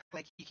back,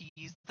 like you can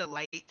use the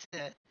light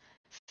to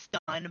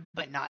stun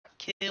but not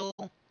kill?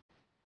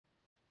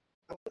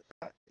 I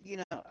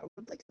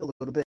would like a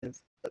little bit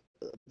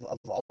of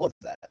all of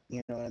that.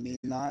 You know what I mean?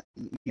 Not,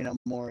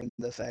 more in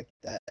the fact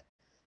that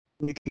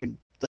you can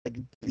like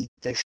beat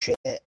the shit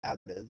out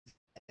of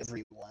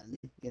everyone,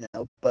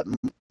 but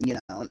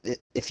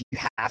if you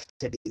have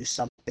to do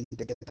something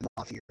to get them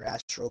off your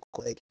ass real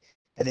quick,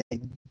 and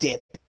then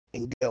dip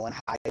and go and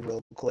hide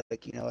real quick,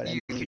 you know what I You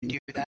mean? could do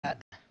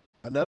that.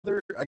 I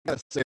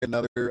gotta say,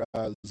 another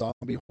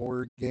zombie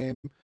horror game.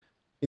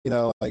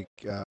 Like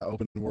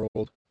open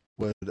world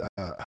would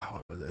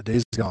what was it?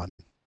 Days Gone.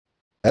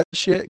 That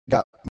shit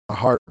got my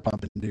heart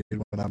pumping, dude,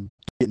 when I'm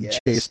getting Yes.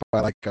 chased by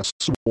like a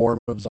swarm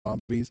of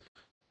zombies.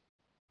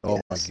 Oh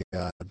Yes. my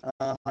god.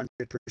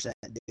 100%,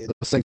 dude.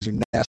 Those things are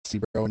nasty,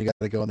 bro, and you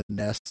gotta go in the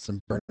nests and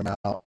burn them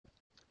out.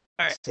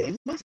 Alright. Same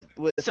with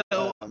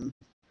So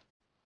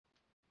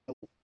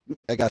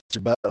I got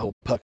your butthole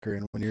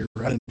puckering when you're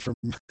running from,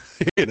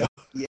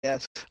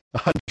 yes.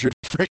 100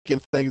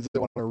 freaking things that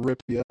want to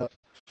rip you up.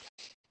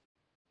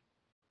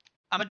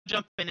 I'm gonna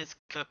jump in as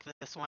cook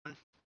this one.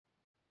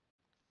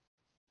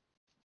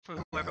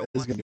 For whoever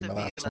This is wants gonna to be my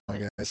be last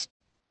one, like, guys.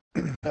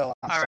 No,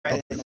 I'm All right,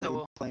 sorry, I'm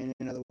so- playing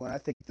another one. I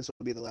think this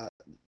will be the last.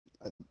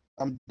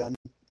 I'm done.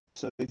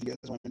 So if you guys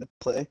want me to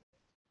play,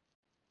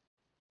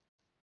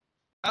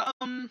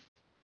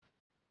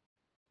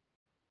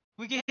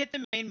 we can hit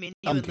the main menu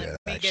I'm and good,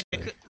 let me get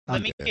actually. let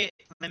I'm me good.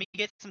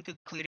 get some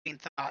concluding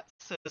thoughts.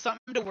 So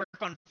something to work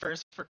on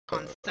first for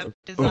concept Oh,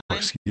 design.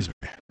 excuse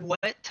me.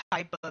 What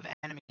type of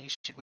anime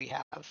should we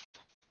have?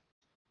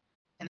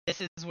 And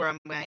this is where I'm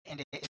going to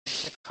end it,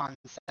 is the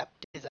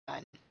concept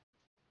design.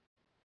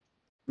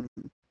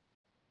 Mhm.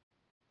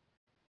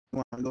 You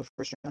want to go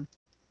first, John?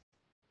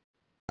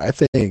 I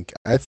think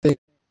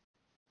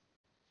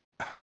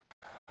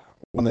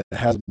one that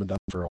hasn't been done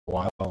for a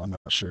while. I'm not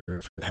sure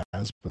if it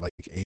has, but like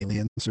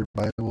alien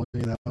survival,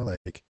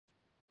 like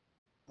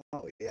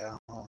Oh yeah.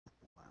 Oh,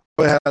 wow.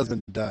 but it has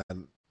been done.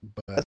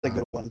 But That's a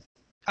good one.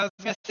 I was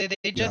gonna say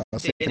they just I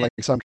was did thinking it.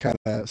 like some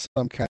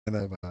kind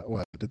of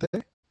what did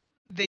they?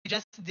 They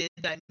just did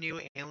that new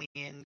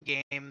Alien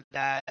game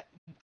that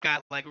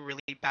got like really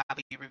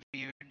badly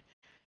reviewed.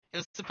 It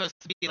was supposed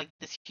to be like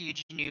this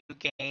huge new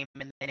game,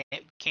 and then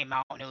it came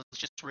out and it was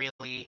just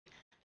really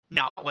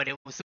not what it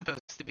was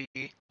supposed to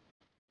be.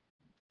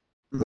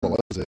 What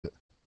was it?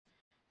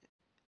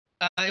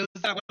 It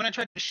was that one I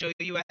tried to show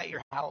you at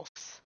your house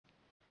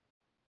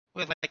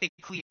with like the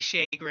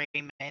cliche gray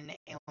men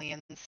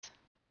aliens.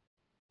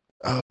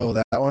 Oh,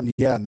 that one.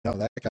 Yeah, no,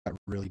 that got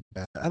really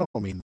bad. I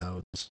don't mean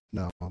those.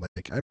 No,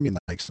 like I mean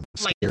like some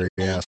Like scary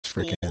ass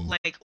school, freaking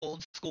like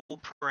old school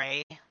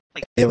Prey,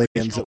 like aliens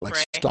original that like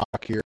Prey.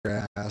 stalk your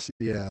ass.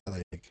 Yeah,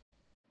 like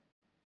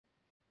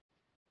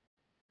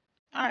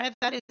All right,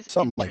 that is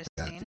something like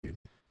that, interesting. dude.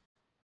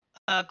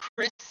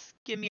 Chris,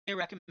 give me a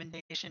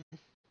recommendation.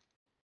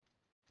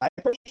 I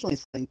personally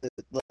think that,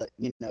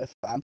 if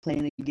I'm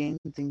playing a game,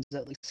 things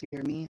that like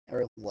scare me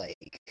are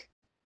like,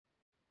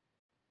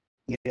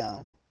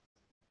 uh,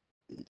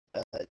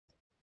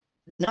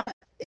 not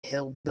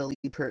hillbilly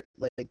per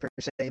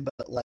se,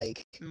 but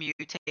like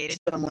Mutated.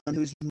 someone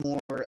who's more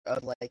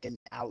of like an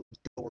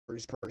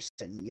outdoors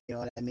person. You know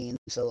what I mean?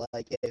 So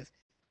like if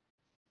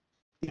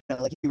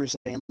like you were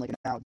saying, like an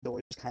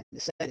outdoors kind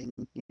of setting.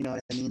 You know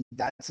what I mean?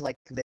 That's like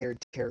their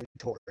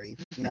territory.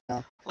 You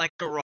know, Like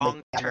a like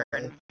wrong have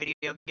turn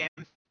video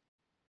game.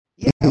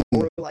 yeah,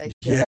 or like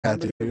Yeah,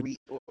 remember dude.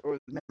 or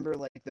remember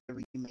like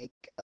the remake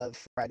of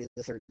Friday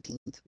the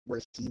 13th,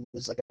 where he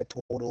was like a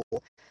total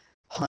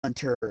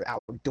hunter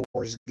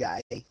outdoors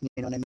guy. You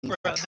know what I mean?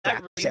 Bro, that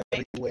Traps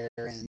remake, everywhere,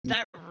 and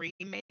that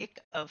remake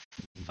of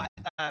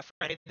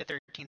Friday the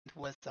 13th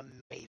was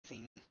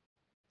amazing.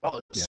 oh,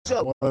 Yeah,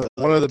 so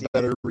one of the good,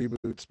 better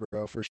reboots,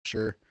 bro, for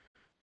sure,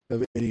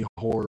 of any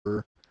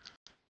horror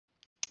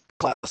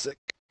classic.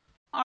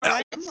 All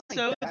right, something like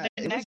so that.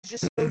 the It was next,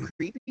 just so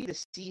creepy to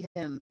see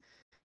him.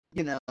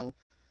 You know,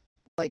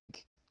 like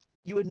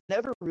you would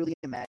never really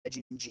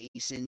imagine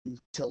Jason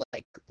to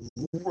like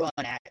run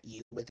at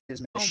you with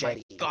his oh my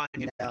machete. god,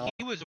 You dude, know,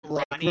 he was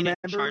like running and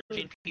remember?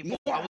 charging people.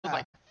 Yeah, I was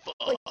like,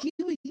 like fuck. he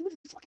would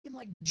fucking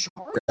like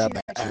Grab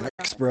charging that at you,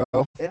 axe, bro.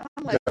 and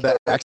I'm like, Grab that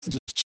axe and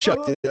just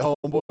chuck it at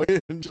homeboy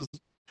and just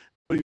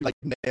like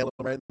nail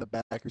him right in the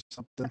back or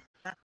something.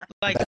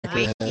 Like Back the of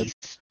way the head. he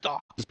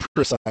stopped Just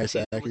precise too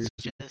was accuracy.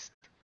 just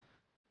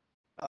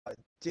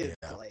dude,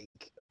 Yeah. like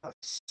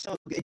so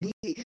good.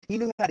 He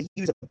knew how to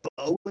use a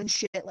bow and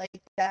shit like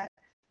that.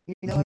 You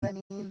know what I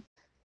mean?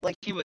 Like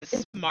he was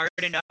it's smart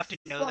enough to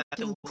know that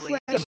the fucking lady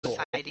was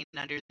incredible. hiding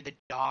under the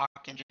dock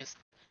and just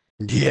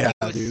Yeah,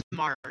 he was dude.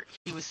 smart.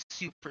 He was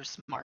super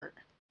smart.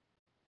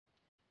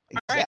 All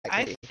right,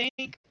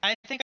 Exactly. I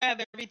think I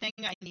have everything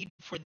I need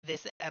for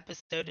this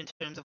episode in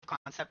terms of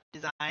concept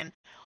design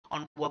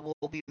on what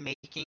we'll be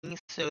making.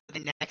 So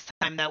the next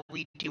time that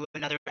we do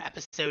another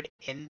episode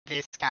in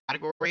this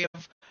category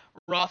of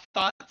raw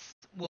thoughts,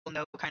 we'll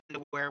know kind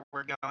of where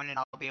we're going, and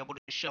I'll be able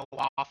to show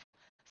off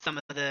some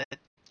of the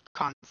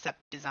concept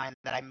design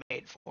that I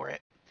made for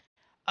it.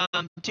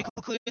 To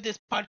conclude this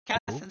podcast,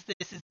 since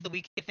this is the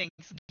week of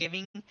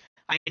Thanksgiving,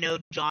 I know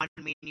John,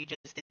 me and you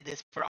just did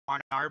this for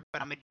R&R,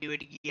 but I'm gonna do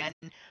it again.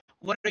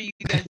 What are you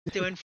guys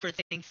doing for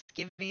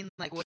Thanksgiving?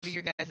 Like, what are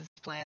your guys'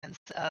 plans?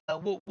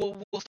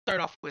 We'll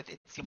start off with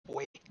it's your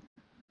boy.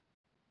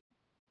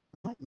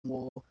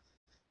 Well,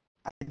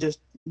 I just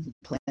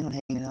plan on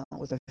hanging out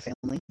with my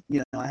family.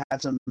 You know, I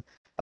have some.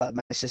 My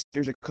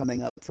sisters are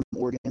coming up from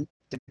Oregon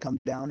to come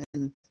down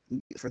and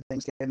for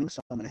Thanksgiving,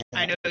 so I'm gonna I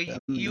hang know out with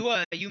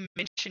them. you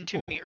mentioned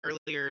to me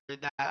earlier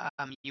that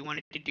you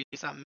wanted to do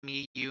something.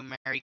 Me, you,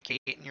 Mary,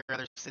 Kate, and your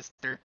other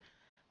sister,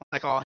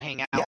 like all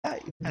hang out Yeah,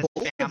 as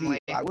both family.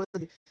 of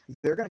you.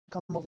 They're gonna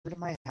come over to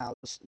my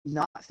house,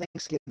 not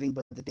Thanksgiving,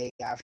 but the day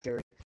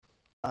after.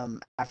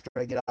 After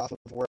I get off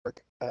of work,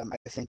 I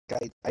think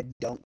I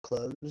don't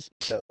close,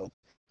 so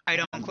I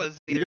don't close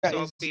you either, so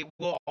guys,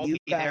 we'll all you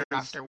be there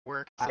guys, after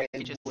work, so I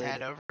we just would,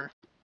 head over.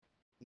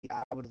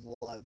 I would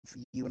love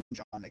you and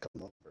John to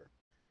come over.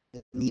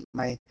 Meet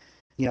my,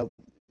 you know,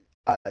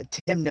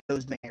 Tim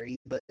knows Mary,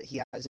 but he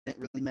hasn't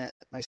really met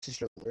my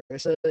sister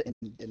Larissa,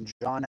 and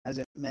John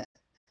hasn't met,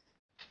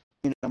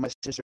 my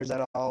sisters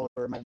at all,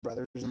 or my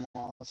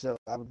brothers-in-law. So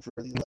I would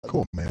really love,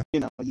 Cool, man.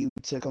 you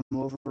to come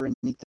over and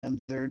meet them.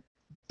 They're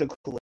the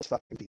coolest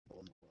fucking people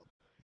in the world.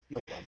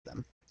 I love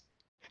them.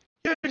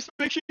 Yeah, just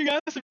make sure you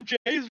got some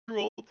J's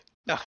rolled.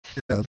 No.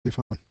 Yeah, that'd be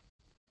fun.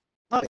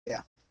 Oh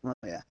yeah. We're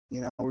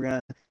gonna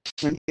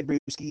get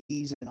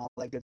brewskis and all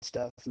that good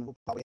stuff, and we'll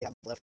probably have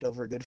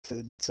leftover good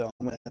food. So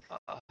I'm gonna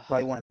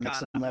probably want to make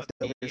some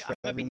leftovers for I'm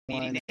gonna be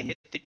needing everyone. to hit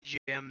the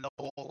gym the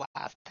whole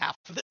last half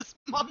of this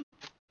month.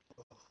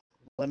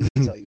 Let me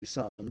tell you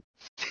something.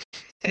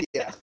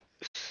 Yeah.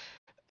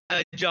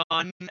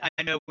 John,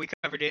 I know we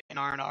covered it in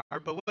R&R,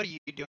 but what are you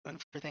doing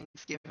for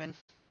Thanksgiving?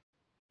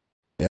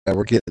 Yeah,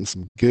 we're getting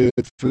some good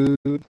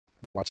food,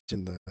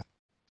 watching the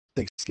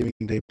Thanksgiving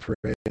Day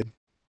parade.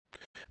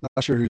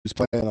 Not sure who's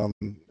playing on,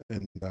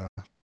 and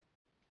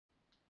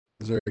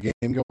is there a game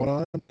going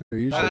on? They're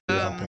usually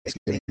on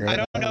Thanksgiving, right? I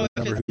don't know if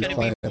remember it's who's going to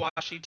playing. be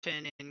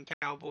Washington and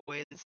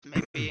Cowboys,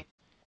 maybe.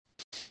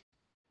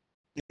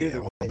 Yeah,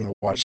 well, I'm gonna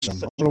watch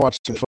some. I'm gonna watch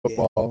some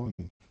football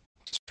and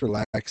just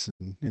relax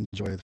and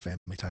enjoy the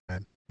family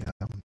time. Yeah.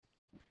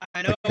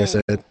 I know. Like I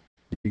said,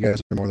 you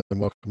guys are more than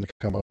welcome to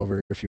come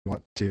over if you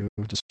want to,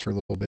 just for a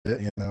little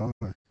bit. You know.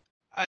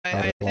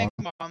 I think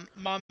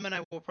Mom and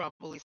I will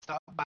probably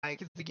stop by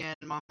because again,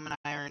 Mom and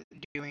I aren't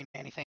doing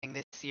anything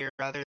this year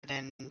other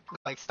than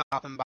like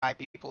stopping by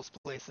people's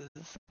places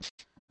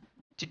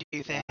to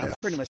do things. I'm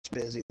pretty much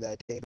busy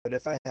that day, but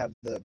if I have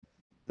the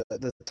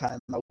time,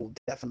 I will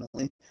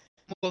definitely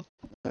Well,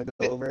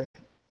 go over.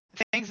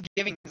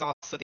 Thanksgiving is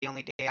also the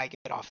only day I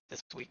get off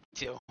this week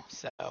too,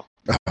 so. Oh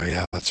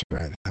yeah, that's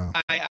right. Oh.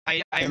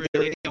 I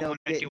really don't want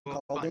to do a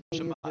bunch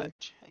of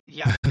much.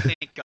 Yeah,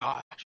 thank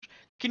gosh.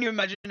 Can you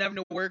imagine having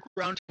to work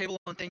round table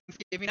on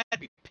Thanksgiving? I'd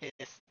be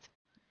pissed.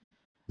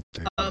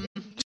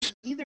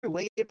 Either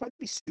way, it'd probably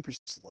be super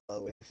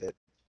slow if it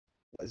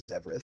was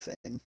ever a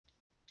thing.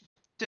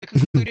 To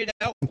conclude it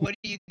out, what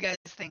are you guys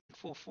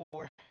thankful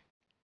for?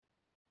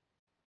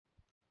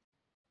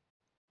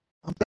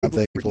 I'm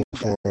thankful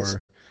for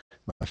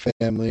my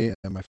family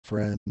and my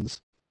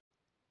friends,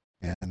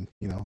 and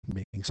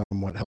being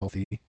somewhat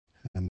healthy,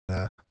 and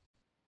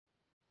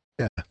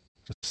yeah,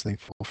 just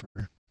thankful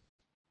for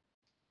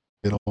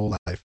good old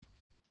life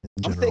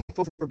in general. I'm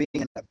thankful for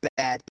being a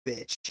bad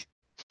bitch.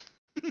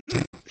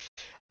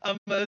 I'm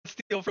gonna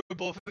steal from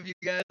both of you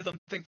guys. I'm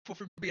thankful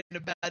for being a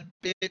bad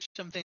bitch.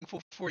 I'm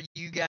thankful for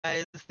you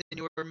guys, the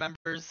newer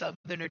members of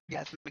the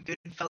Nerdgasm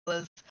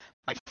Goodfellas,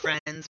 my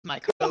friends, my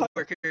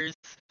coworkers,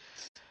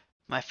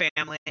 my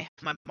family,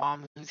 my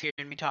mom who's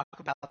hearing me talk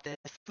about this.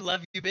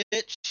 Love you,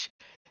 bitch.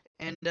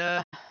 And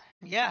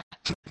yeah,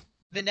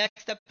 the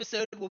next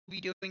episode we'll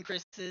be doing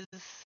Chris's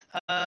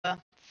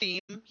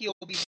theme. He'll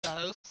be the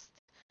host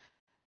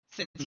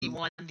since he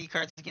won the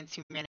Cards Against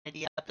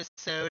Humanity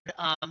episode.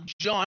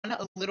 John,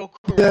 a little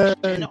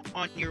correction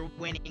on your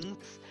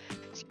winnings.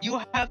 So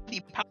you have the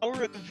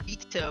power of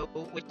veto,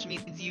 which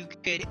means you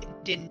could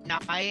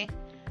deny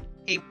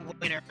a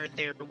winner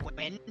their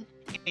win,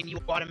 and you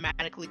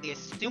automatically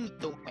assume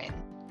the win.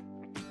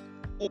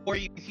 Or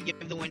you could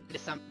give the win to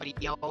somebody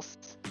else.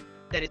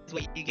 That is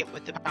what you get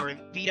with the power of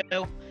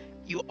veto.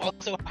 You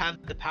also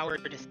have the power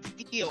to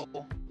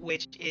steal,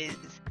 which is,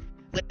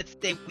 let's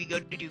say we go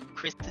to do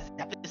Chris's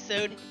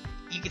episode,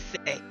 you could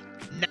say,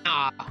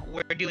 nah,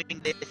 we're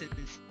doing this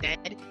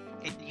instead,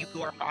 and you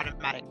are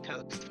automatic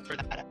host for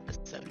that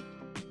episode.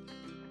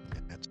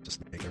 Yeah,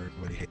 just make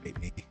everybody hate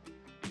me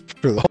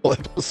for the whole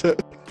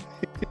episode.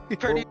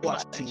 Pretty We're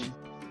much. watching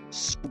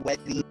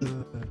sweaty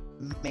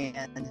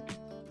man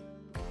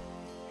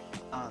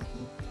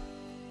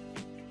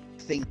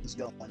things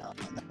going on.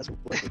 That's what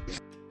we're doing.